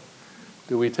more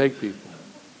do we take people.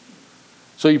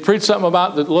 So you preach something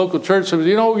about the local church. So,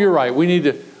 you're right. We need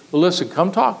to, listen,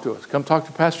 come talk to us. Come talk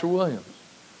to Pastor Williams.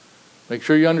 Make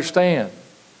sure you understand.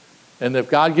 And if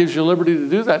God gives you liberty to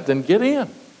do that, then get in.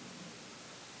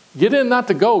 Get in not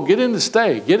to go. Get in to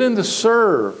stay. Get in to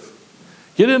serve.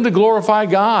 Get in to glorify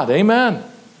God. Amen.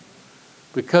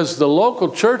 Because the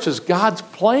local church is God's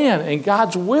plan and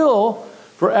God's will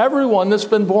for everyone that's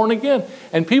been born again.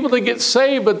 And people that get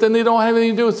saved, but then they don't have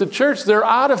anything to do with the church, they're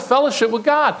out of fellowship with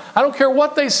God. I don't care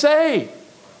what they say.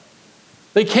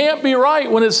 They can't be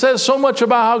right when it says so much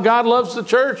about how God loves the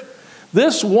church.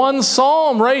 This one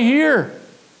psalm right here,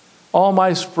 all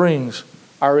my springs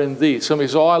are in thee. Somebody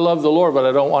says, I love the Lord, but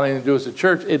I don't want anything to do with the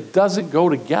church. It doesn't go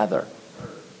together.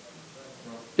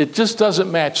 It just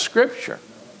doesn't match Scripture.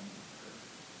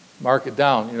 Mark it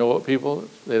down. You know what, people?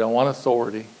 They don't want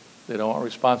authority. They don't want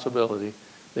responsibility.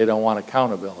 They don't want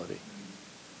accountability.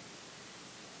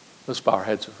 Let's bow our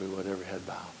heads if we would, every head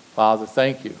bowed. Father,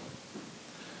 thank you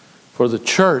for the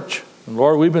church. And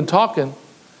Lord, we've been talking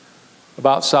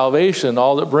about salvation,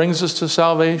 all that brings us to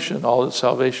salvation, all that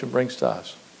salvation brings to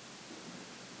us.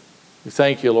 We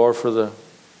thank you, Lord, for the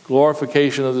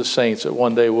glorification of the saints that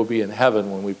one day will be in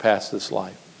heaven when we pass this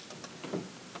life.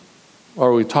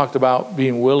 Or we talked about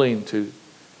being willing to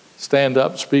stand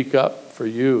up, speak up for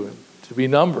you, and to be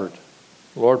numbered.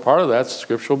 Lord, part of that's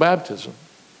scriptural baptism.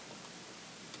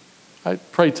 I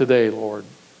pray today, Lord,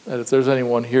 that if there's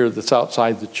anyone here that's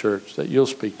outside the church, that you'll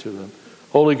speak to them.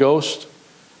 Holy Ghost,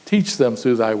 teach them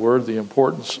through thy word the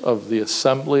importance of the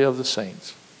assembly of the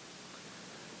saints.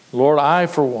 Lord, I,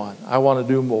 for one, I want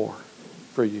to do more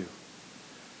for you.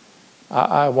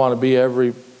 I want to be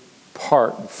every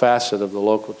part and facet of the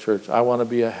local church. I want to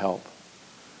be a help.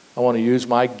 I want to use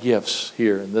my gifts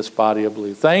here in this body of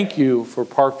belief. Thank you for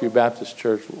Parkview Baptist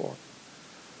Church, Lord.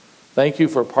 Thank you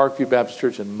for Parkview Baptist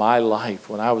Church in my life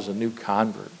when I was a new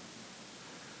convert.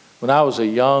 When I was a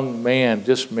young man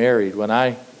just married. When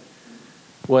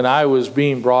I was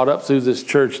being brought up through this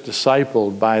church,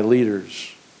 discipled by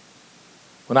leaders.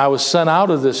 When I was sent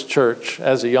out of this church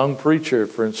as a young preacher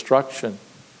for instruction,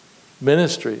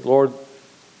 ministry. Lord,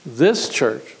 this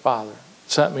church, Father,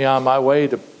 sent me on my way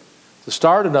to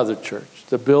start another church,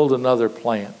 to build another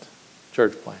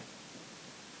church plant.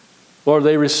 Lord,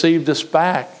 they received us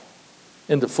back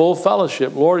into full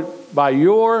fellowship. Lord, by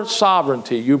your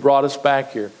sovereignty, you brought us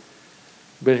back here.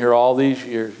 Been here all these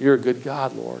years. You're a good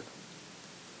God, Lord.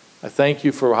 I thank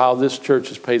you for how this church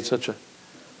has played such a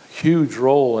huge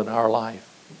role in our life.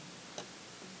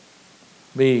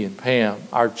 Me and Pam,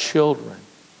 our children,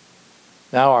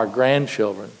 now our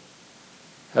grandchildren,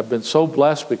 have been so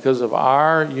blessed because of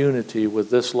our unity with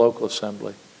this local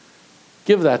assembly.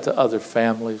 Give that to other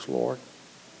families, Lord.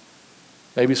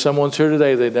 Maybe someone's here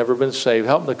today, they've never been saved.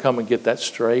 Help them to come and get that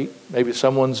straight. Maybe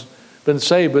someone's been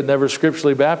saved but never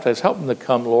scripturally baptized. Help them to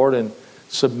come, Lord, and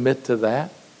submit to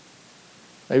that.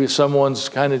 Maybe someone's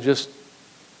kind of just,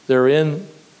 they're in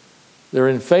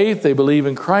faith, they believe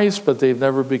in Christ, but they've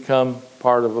never become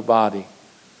part of a body.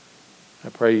 I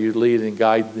pray you lead and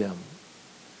guide them.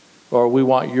 Lord, we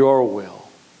want your will,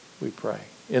 we pray,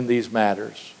 in these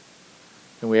matters.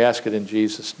 And we ask it in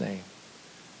Jesus' name.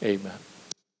 Amen.